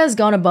 Seyka has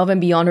gone above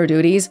and beyond her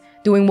duties,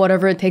 doing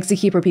whatever it takes to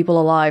keep her people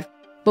alive.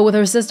 But with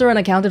her sister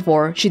unaccounted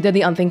for, she did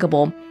the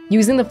unthinkable,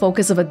 using the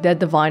focus of a dead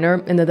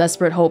diviner in the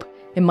desperate hope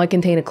it might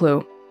contain a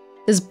clue.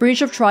 This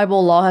breach of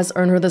tribal law has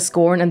earned her the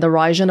scorn and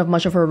derision of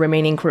much of her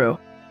remaining crew.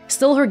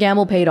 Still, her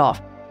gamble paid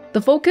off.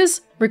 The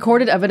focus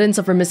recorded evidence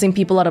of her missing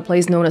people at a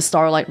place known as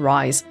Starlight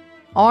Rise.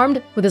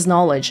 Armed with this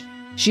knowledge,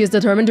 she is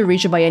determined to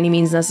reach it by any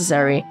means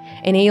necessary,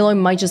 and Aloy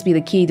might just be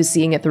the key to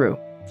seeing it through.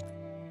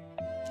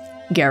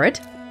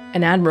 Garrett,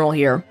 an admiral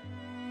here.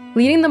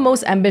 Leading the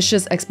most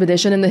ambitious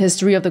expedition in the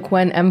history of the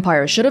Quen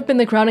Empire should have been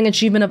the crowning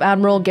achievement of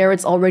Admiral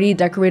Garrett's already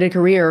decorated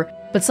career,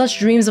 but such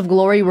dreams of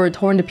glory were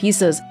torn to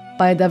pieces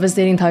by a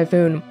devastating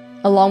typhoon,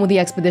 along with the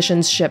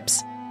expedition's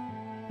ships.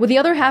 With the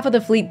other half of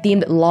the fleet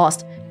deemed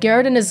lost,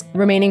 Garrett and his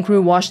remaining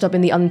crew washed up in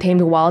the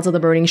untamed wilds of the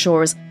Burning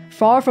Shores,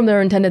 far from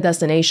their intended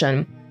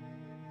destination.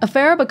 A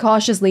fair but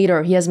cautious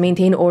leader, he has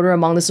maintained order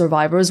among the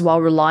survivors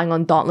while relying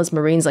on dauntless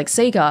Marines like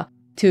Seyka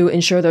to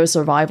ensure their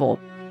survival.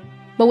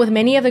 But with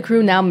many of the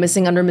crew now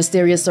missing under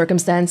mysterious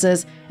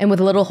circumstances, and with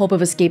little hope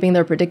of escaping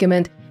their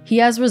predicament, he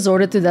has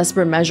resorted to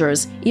desperate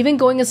measures, even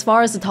going as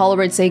far as to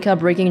tolerate Seyka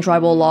breaking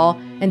tribal law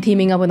and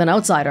teaming up with an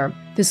outsider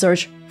to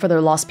search for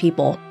their lost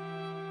people.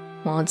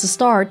 Well, it's a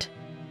start.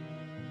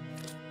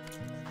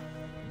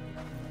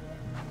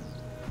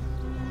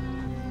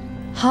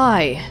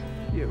 Hi.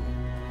 You.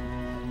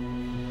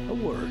 A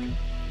word.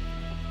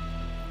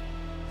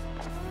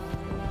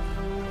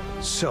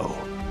 So,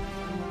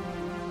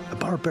 a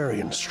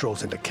barbarian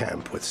strolls into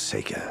camp with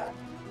Seyka.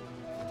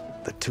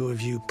 The two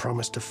of you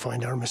promised to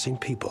find our missing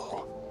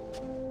people.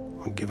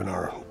 Given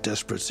our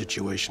desperate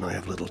situation, I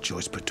have little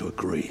choice but to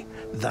agree.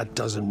 That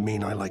doesn't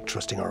mean I like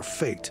trusting our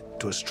fate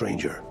to a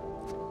stranger.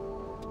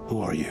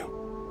 Who are you?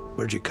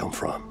 Where'd you come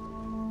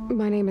from?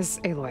 My name is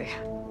Aloy.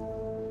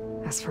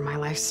 As for my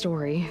life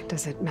story,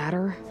 does it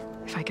matter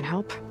if I can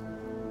help?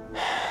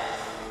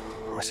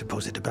 I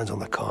suppose it depends on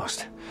the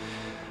cost.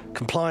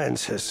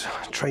 Compliance has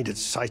trained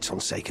its sights on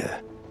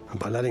Seyka, and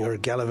by letting her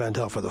gallivant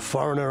off with a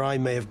foreigner, I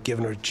may have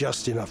given her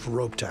just enough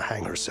rope to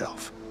hang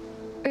herself.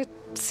 It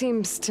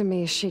seems to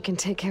me she can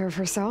take care of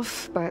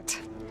herself, but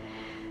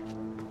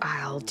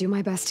I'll do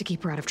my best to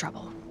keep her out of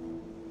trouble.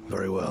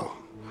 Very well.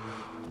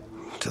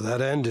 To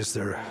that end, is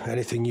there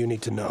anything you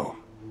need to know?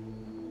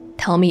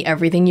 Tell me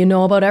everything you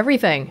know about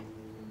everything.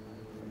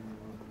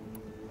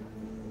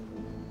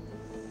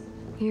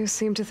 You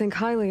seem to think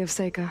highly of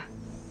Seyka.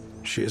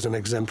 She is an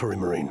exemplary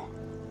Marine.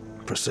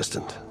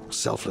 Persistent,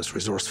 selfless,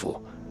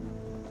 resourceful.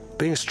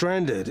 Being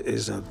stranded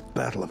is a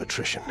battle of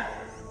attrition.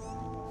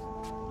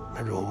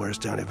 Everyone wears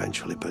down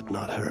eventually, but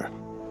not her.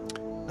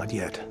 Not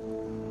yet.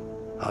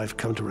 I've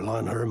come to rely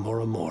on her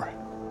more and more.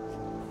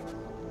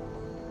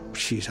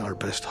 She's our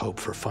best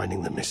hope for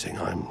finding the missing,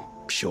 I'm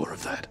sure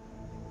of that.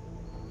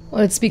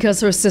 Well, it's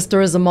because her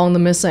sister is among the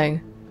missing.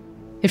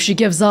 If she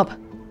gives up,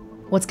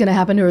 what's gonna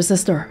happen to her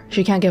sister?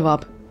 She can't give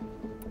up.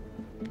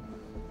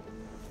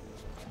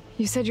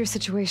 You said your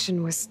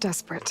situation was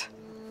desperate.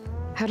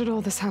 How did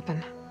all this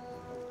happen?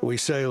 We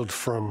sailed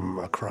from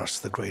across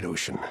the Great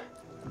Ocean.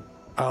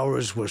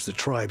 Ours was the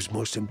tribe's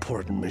most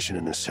important mission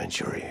in a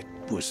century.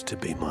 It was to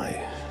be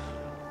my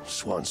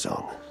swan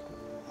song.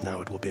 Now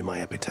it will be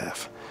my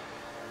epitaph.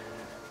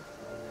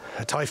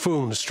 A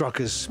typhoon struck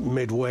us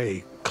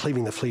midway,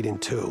 cleaving the fleet in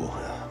two.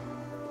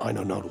 I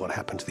know not what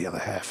happened to the other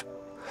half.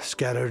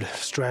 Scattered,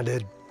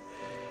 stranded,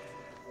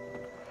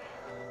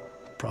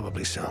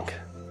 probably sunk.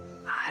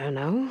 I don't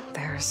know.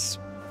 There's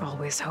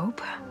always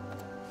hope.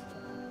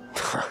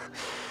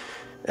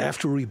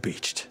 After we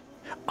beached,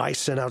 I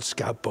sent out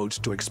scout boats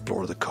to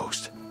explore the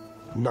coast.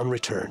 None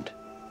returned.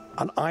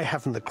 And I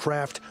haven't the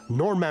craft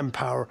nor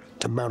manpower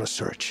to mount a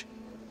search.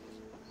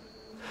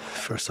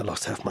 First I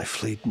lost half my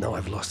fleet, now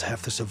I've lost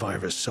half the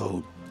survivors,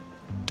 so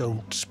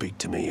don't speak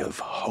to me of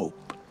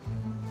hope.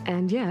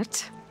 And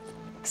yet,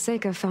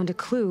 Seyka found a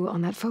clue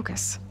on that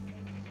focus.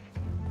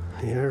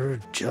 You're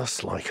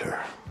just like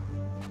her.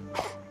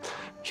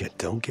 Yet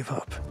don't give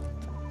up.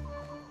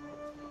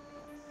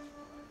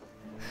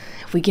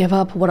 If we give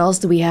up, what else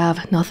do we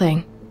have?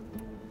 Nothing.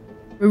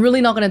 We're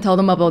really not gonna tell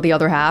them about the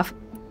other half?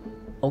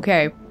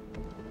 Okay.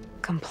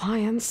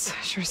 Compliance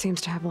sure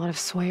seems to have a lot of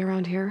sway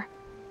around here.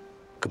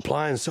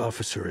 Compliance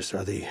officers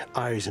are the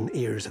eyes and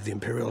ears of the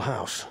Imperial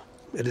House.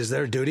 It is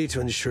their duty to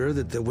ensure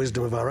that the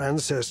wisdom of our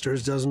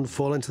ancestors doesn't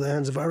fall into the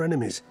hands of our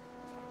enemies.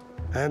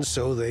 And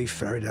so they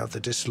ferret out the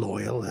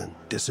disloyal and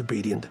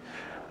disobedient.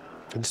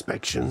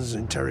 Inspections,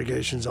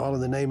 interrogations, all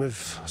in the name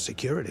of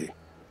security.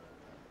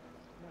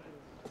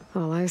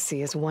 All I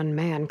see is one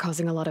man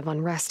causing a lot of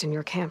unrest in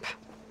your camp.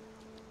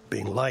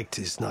 Being liked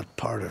is not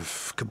part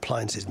of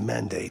Compliance's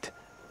mandate.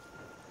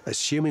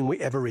 Assuming we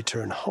ever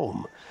return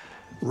home,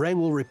 Rang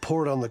will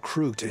report on the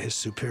crew to his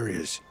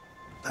superiors.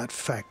 That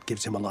fact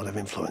gives him a lot of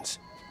influence.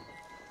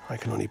 I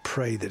can only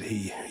pray that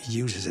he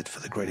uses it for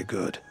the greater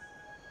good.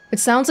 It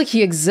sounds like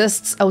he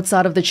exists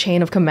outside of the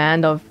chain of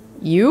command of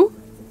you?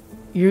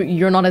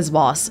 You're not his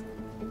boss.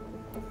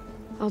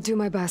 I'll do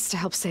my best to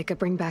help Seyka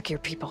bring back your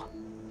people.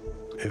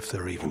 If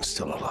they're even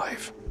still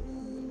alive.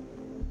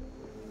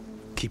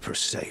 Keep her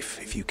safe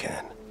if you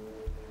can.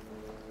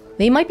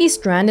 They might be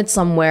stranded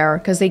somewhere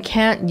because they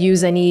can't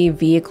use any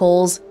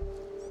vehicles.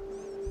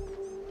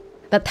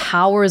 That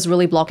tower is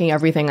really blocking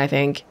everything, I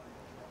think.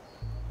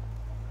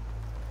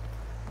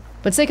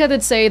 But Seyka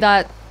did say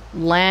that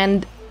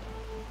land...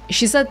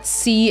 She said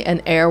sea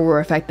and air were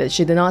affected.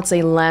 She did not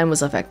say land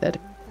was affected.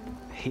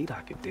 Heat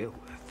I could deal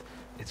with.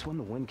 It's when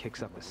the wind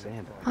kicks up the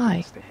sand.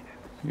 Hi.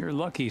 You're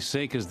lucky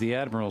Seyka's the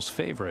Admiral's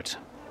favorite.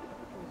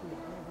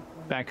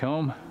 Back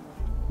home,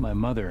 my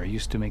mother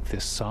used to make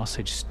this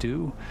sausage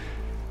stew.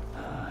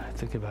 I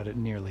think about it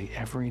nearly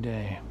every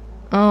day.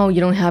 Oh, you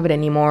don't have it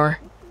anymore.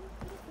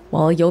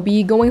 Well, you'll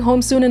be going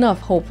home soon enough,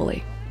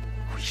 hopefully.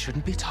 We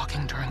shouldn't be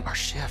talking during our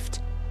shift.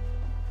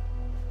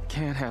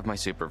 Can't have my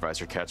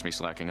supervisor catch me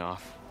slacking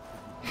off.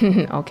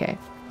 Okay.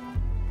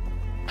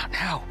 Not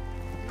now.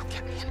 You'll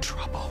get me in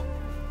trouble.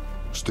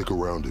 Stick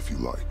around if you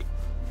like.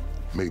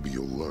 Maybe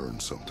you'll learn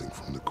something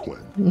from the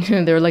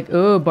Quen. They're like,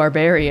 oh,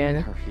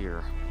 barbarian. We're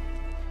here.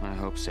 I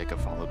hope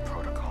Seyka followed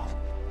protocol.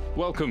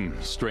 Welcome,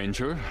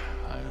 stranger.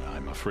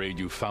 I'm afraid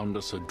you found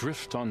us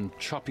adrift on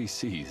choppy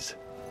seas.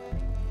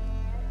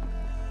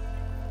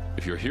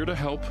 If you're here to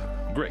help,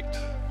 great,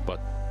 but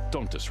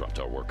don't disrupt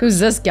our work. Who's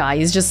this guy?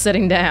 He's just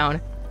sitting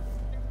down.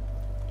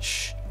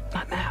 Shh,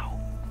 not now.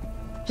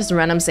 Just a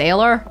random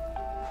sailor?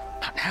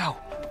 Not now.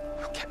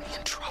 You'll get me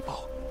in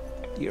trouble.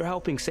 You're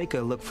helping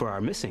Seyka look for our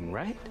missing,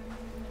 right?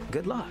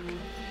 Good luck.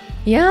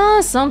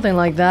 Yeah, something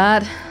like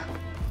that.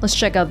 Let's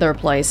check out their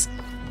place.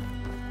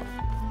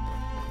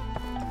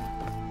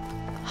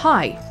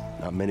 Hi.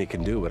 Not many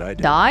can do what I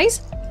do.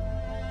 Dies?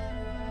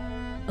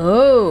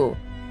 Oh.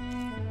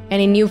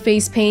 Any new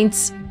face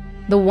paints?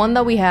 The one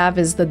that we have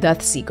is the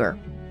Death Seeker.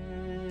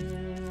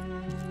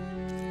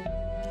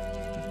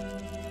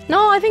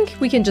 No, I think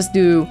we can just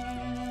do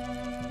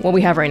what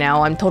we have right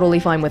now. I'm totally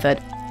fine with it.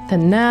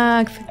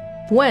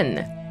 Tenakth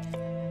Quen.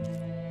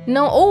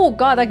 No, oh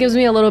god, that gives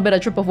me a little bit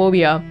of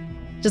trypophobia.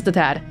 Just a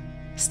tad.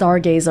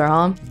 Stargazer,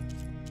 huh?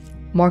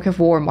 Mark of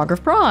War, Mark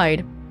of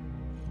Pride.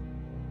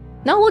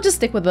 No, we'll just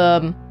stick with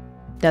the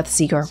Death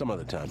Seeker. Some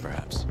other time,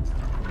 perhaps.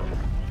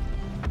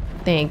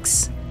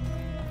 Thanks.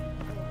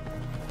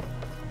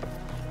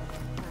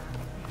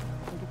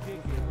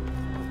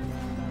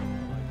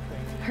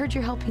 Heard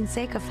you're helping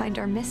Seyka find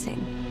our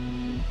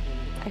missing.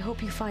 I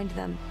hope you find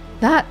them.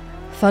 That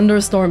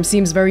thunderstorm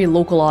seems very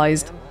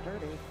localized.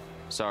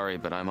 Sorry,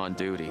 but I'm on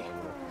duty.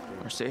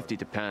 Our safety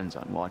depends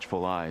on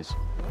watchful eyes.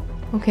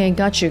 Okay,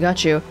 got you,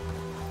 got you.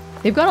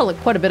 They've got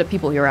quite a bit of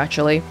people here,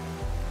 actually.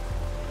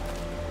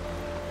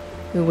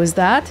 Who was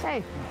that?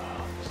 Hey.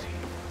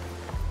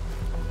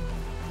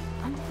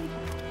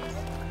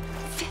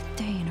 Fifth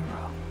day in a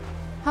row.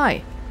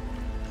 Hi.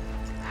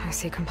 I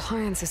see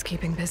Compliance is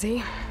keeping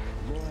busy.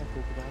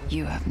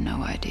 You have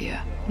no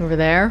idea. Over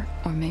there?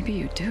 Or maybe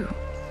you do.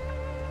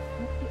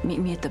 Meet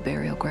me at the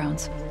burial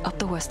grounds, up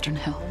the western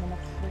hill.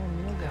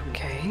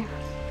 Okay.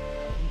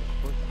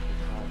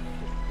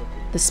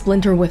 The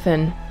splinter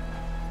within.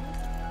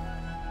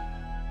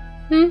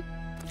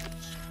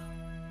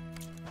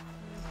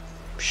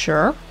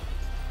 Sure.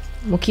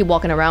 We'll keep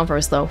walking around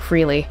first, though,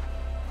 freely.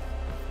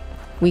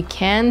 We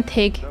can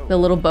take the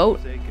little boat.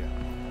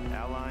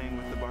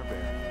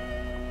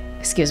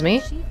 Excuse me?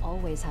 She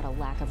always had a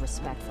lack of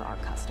respect for our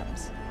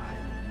customs.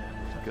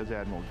 Because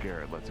Admiral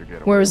Garrett lets her get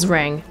away. Where's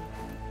Rang?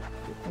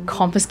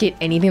 Confiscate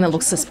anything that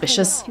looks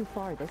suspicious. Too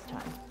far this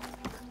time.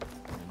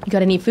 You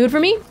got any food for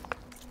me?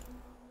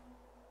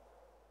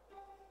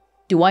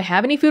 Do I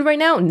have any food right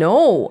now?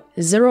 No!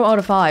 0 out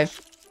of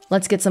 5.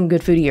 Let's get some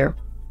good food here.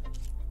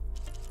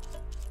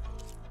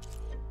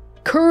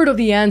 Curd of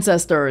the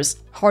Ancestors.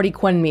 Hearty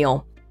Quen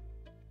meal.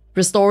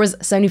 Restores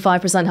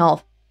 75%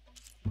 health.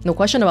 No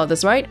question about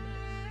this, right?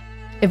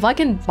 If I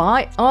can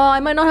buy... Oh, I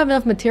might not have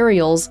enough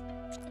materials.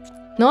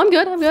 No, I'm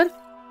good, I'm good.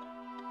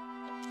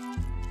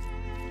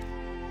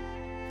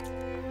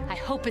 I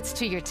hope it's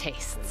to your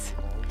tastes.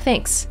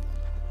 Thanks.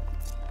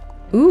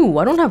 Ooh,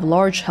 I don't have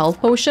large health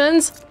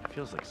potions.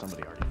 Feels like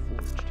somebody already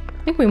forged.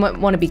 I think we might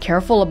want to be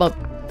careful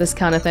about this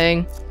kind of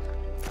thing.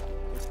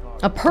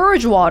 A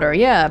purge water,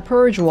 yeah,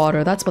 purge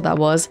water, that's what that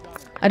was.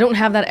 I don't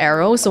have that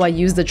arrow, so I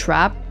used the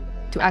trap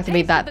to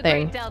activate that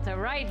thing. Delta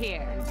right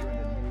here.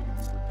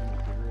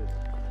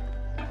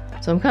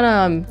 So I'm kind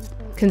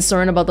of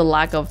concerned about the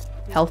lack of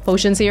health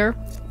potions here.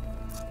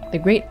 The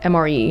Great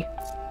MRE.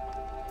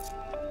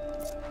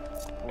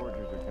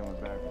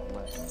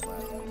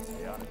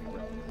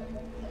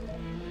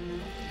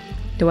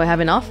 Do I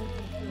have enough?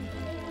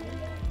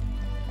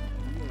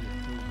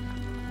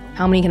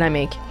 How many can I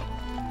make?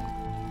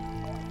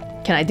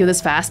 Can I do this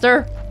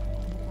faster?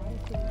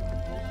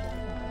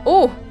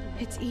 Oh!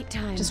 It's eat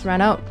time. Just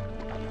ran out.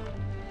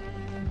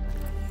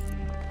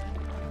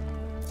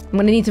 I'm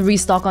gonna need to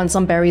restock on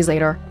some berries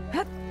later.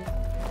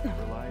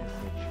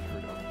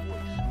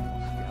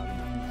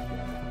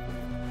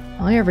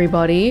 Hi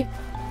everybody.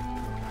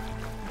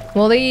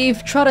 Well,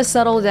 they've tried to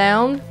settle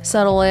in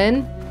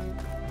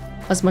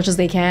as much as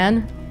they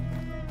can.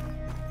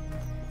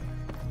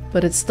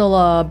 But it's still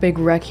a big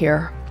wreck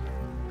here.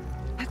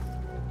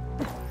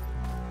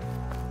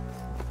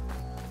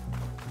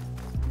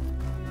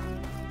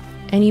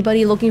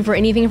 Anybody looking for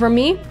anything from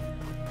me?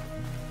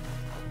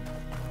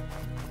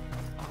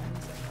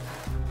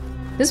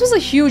 This was a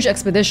huge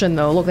expedition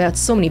though. Look, that's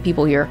so many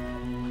people here.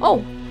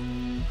 Oh!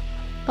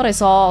 Thought I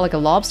saw like a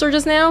lobster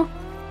just now.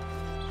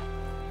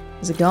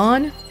 Is it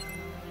gone?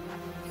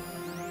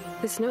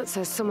 This note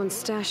says someone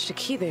stashed a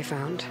key they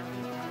found.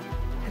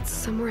 It's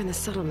somewhere in the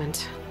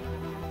settlement,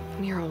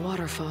 near a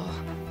waterfall.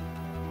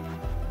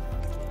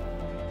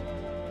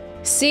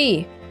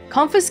 C.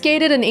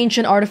 Confiscated an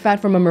ancient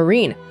artifact from a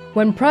marine.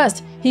 When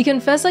pressed, he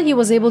confessed that he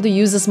was able to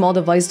use a small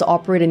device to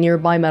operate a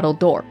nearby metal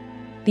door.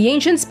 The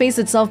ancient space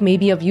itself may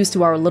be of use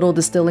to our little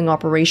distilling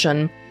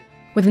operation.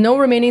 With no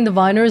remaining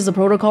diviners, the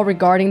protocol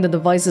regarding the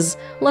device is,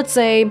 let's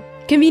say,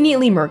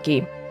 conveniently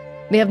murky.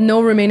 They have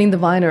no remaining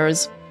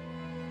diviners.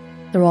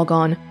 They're all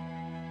gone.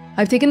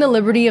 I've taken the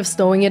liberty of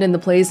stowing it in the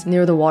place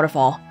near the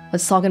waterfall.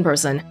 Let's talk in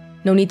person.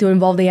 No need to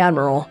involve the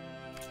Admiral.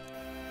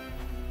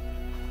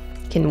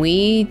 Can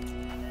we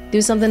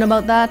do something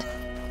about that?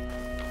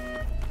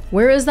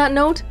 Where is that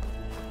note?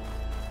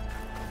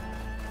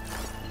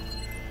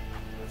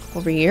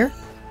 Over here?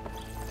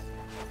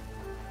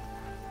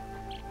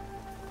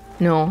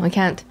 No, I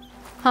can't.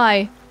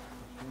 Hi.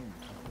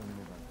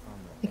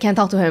 I can't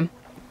talk to him.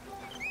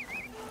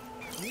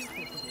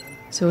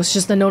 So it's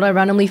just a note I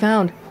randomly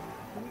found.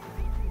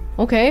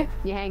 Okay.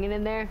 You hanging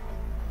in there?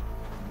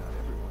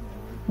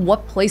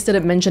 What place did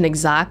it mention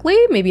exactly?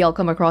 Maybe I'll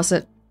come across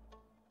it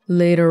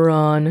later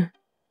on.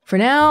 For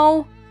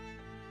now,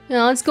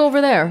 yeah, let's go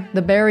over there.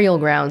 The burial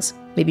grounds.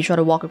 Maybe try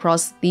to walk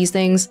across these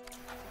things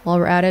while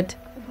we're at it.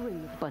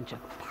 Bunch of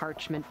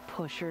parchment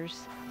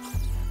pushers.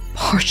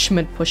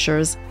 Parchment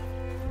pushers.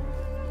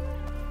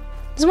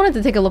 Just wanted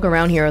to take a look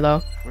around here,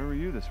 though. Where were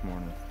you this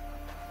morning?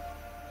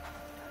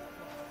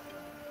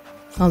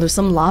 Oh, there's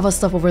some lava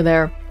stuff over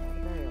there.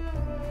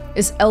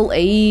 Is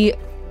LA,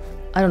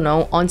 I don't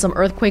know, on some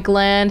earthquake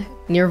land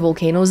near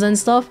volcanoes and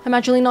stuff? I'm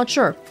actually not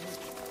sure.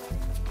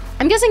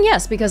 I'm guessing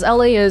yes, because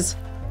LA is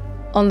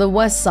on the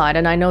west side,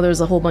 and I know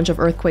there's a whole bunch of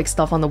earthquake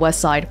stuff on the west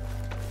side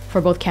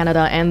for both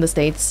Canada and the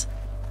States.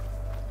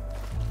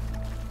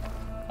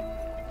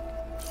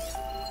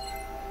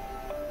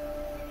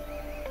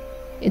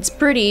 It's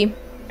pretty,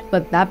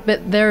 but that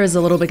bit there is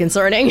a little bit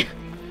concerning.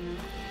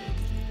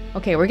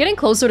 Okay, we're getting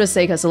closer to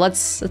Seyka, so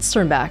let's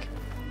turn back.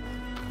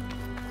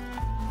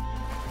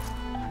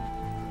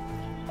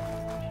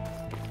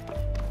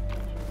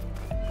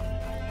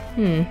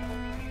 The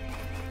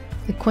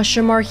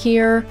question mark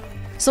here.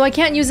 So I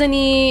can't use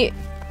any...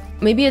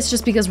 Maybe it's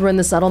just because we're in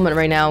the settlement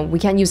right now. We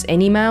can't use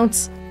any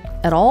mounts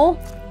at all?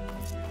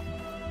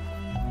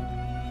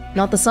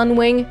 Not the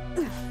Sunwing.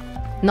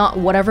 Not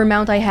whatever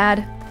mount I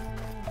had.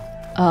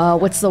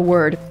 What's the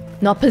word?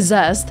 Not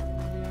possessed.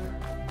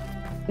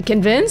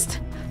 Convinced?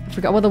 I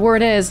forgot what the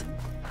word is.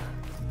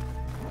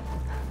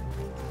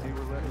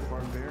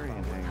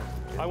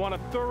 I want a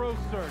thorough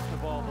search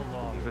of all the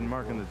logs. I've been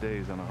marking the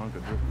days on a hunk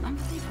of driftwood.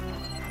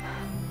 Unbelievable.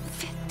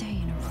 5th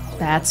day in a row.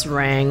 That's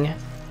Rang.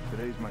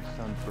 Today's my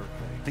son's birthday.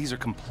 These are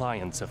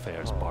compliance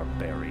affairs,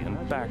 barbarian.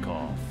 Back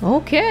off.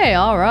 Okay,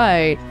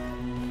 alright.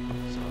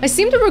 I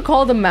seem to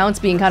recall the mounts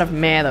being kind of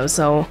meh though,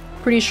 so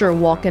pretty sure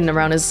walking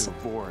around is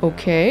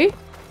okay.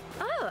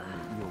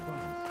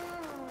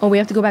 Oh, we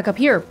have to go back up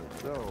here.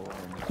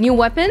 New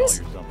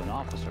weapons?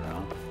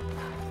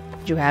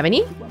 Did you have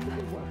any?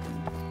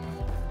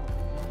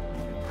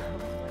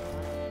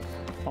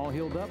 All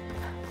healed up?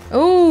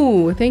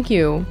 Oh, thank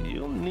you.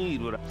 You'll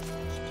need what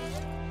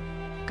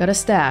Got a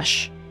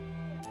stash.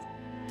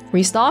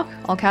 Restock?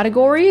 All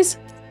categories?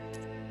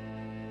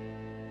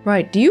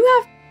 Right, do you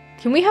have...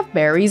 Can we have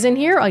berries in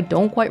here? I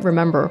don't quite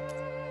remember.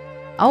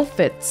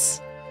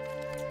 Outfits.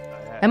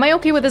 Am I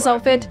okay with this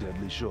outfit?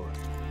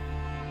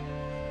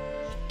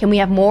 Can we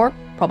have more?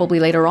 Probably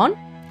later on.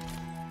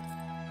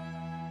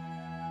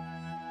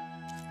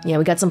 Yeah,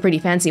 we got some pretty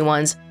fancy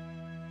ones.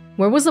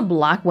 Where was the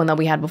black one that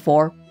we had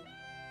before?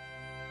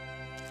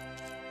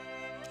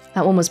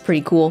 That one was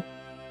pretty cool.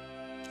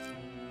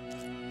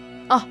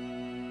 Ah,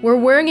 we're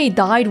wearing a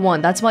dyed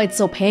one. That's why it's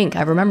so pink.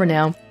 I remember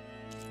now.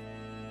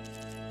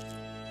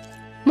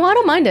 Well, I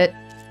don't mind it.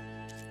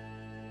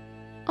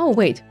 Oh,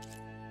 wait.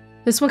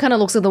 This one kind of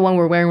looks like the one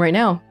we're wearing right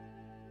now.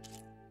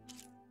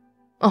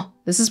 Oh,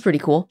 this is pretty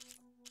cool.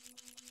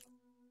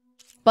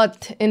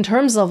 But in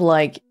terms of,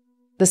 like,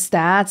 the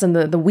stats and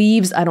the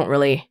weaves, I don't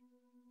really...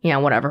 Yeah,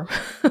 whatever.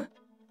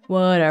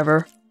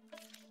 Whatever.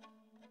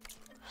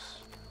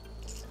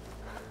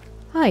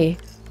 Hi.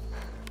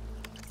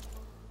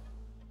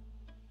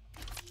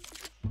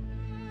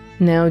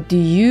 Now, do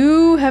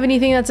you have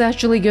anything that's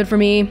actually good for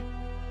me?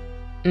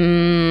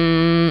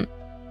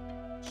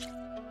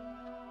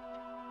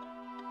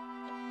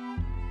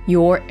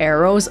 Your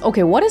arrows?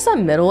 Okay, what is that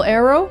middle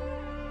arrow?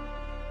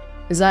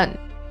 Is that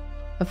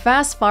a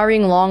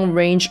fast-firing,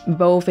 long-range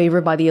bow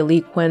favored by the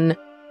elite Quen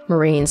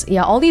Marines?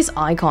 Yeah, all these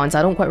icons,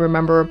 I don't quite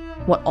remember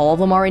what all of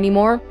them are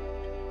anymore.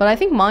 But I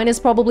think mine is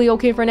probably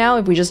okay for now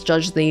if we just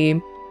judge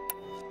the...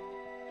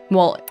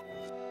 Well,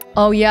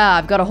 oh yeah,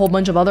 I've got a whole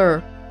bunch of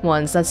other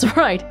ones, that's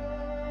right.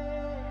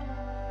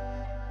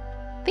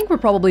 I think we're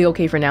probably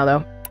okay for now,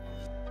 though.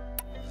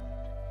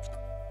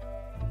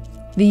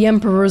 The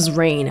Emperor's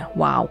Reign,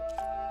 wow.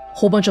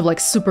 Whole bunch of, like,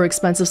 super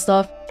expensive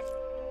stuff.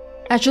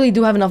 Actually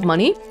do have enough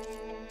money,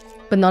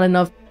 but not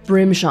enough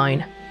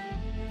brimshine.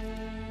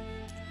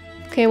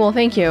 Okay, well,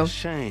 thank you.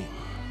 Shame.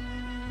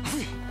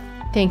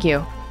 Thank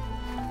you.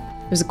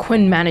 There's a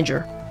Quen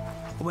manager.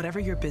 Whatever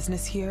your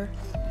business here,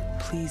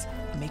 please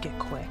make it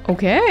quick.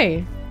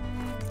 Okay.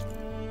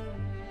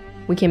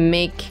 We can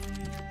make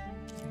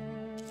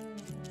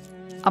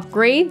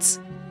upgrades.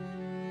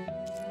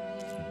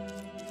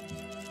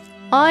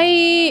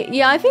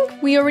 Yeah, I think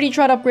we already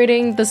tried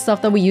upgrading the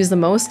stuff that we use the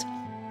most.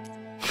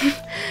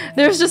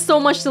 There's just so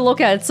much to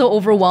look at. It's so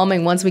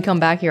overwhelming once we come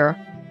back here.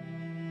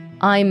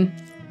 I'm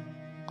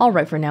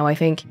alright for now, I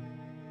think.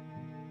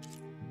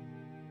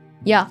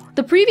 Yeah,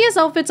 the previous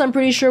outfits I'm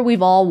pretty sure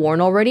we've all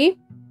worn already.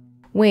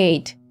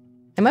 Wait,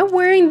 am I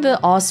wearing the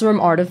Osram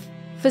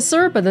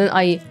Artificer, but then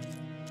I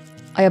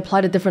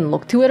applied a different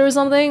look to it or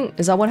something?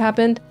 Is that what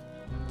happened?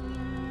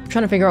 I'm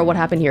trying to figure out what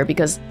happened here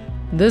because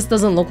this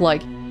doesn't look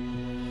like...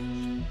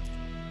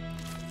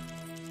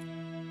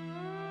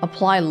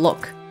 Apply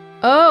look.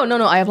 Oh,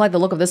 no, I applied the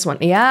look of this one.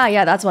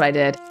 Yeah, that's what I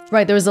did.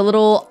 Right, there's a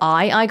little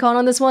eye icon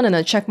on this one and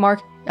a check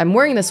mark. I'm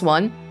wearing this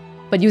one,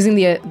 but using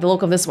the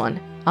look of this one.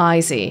 I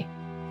see.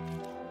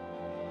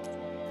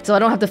 So I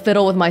don't have to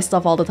fiddle with my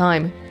stuff all the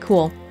time.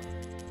 Cool.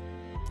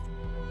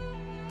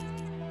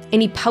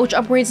 Any pouch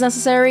upgrades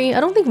necessary?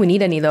 I don't think we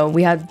need any, though.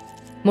 We had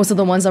most of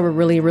the ones that were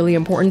really, really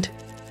important.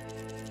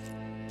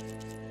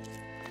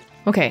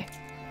 Okay.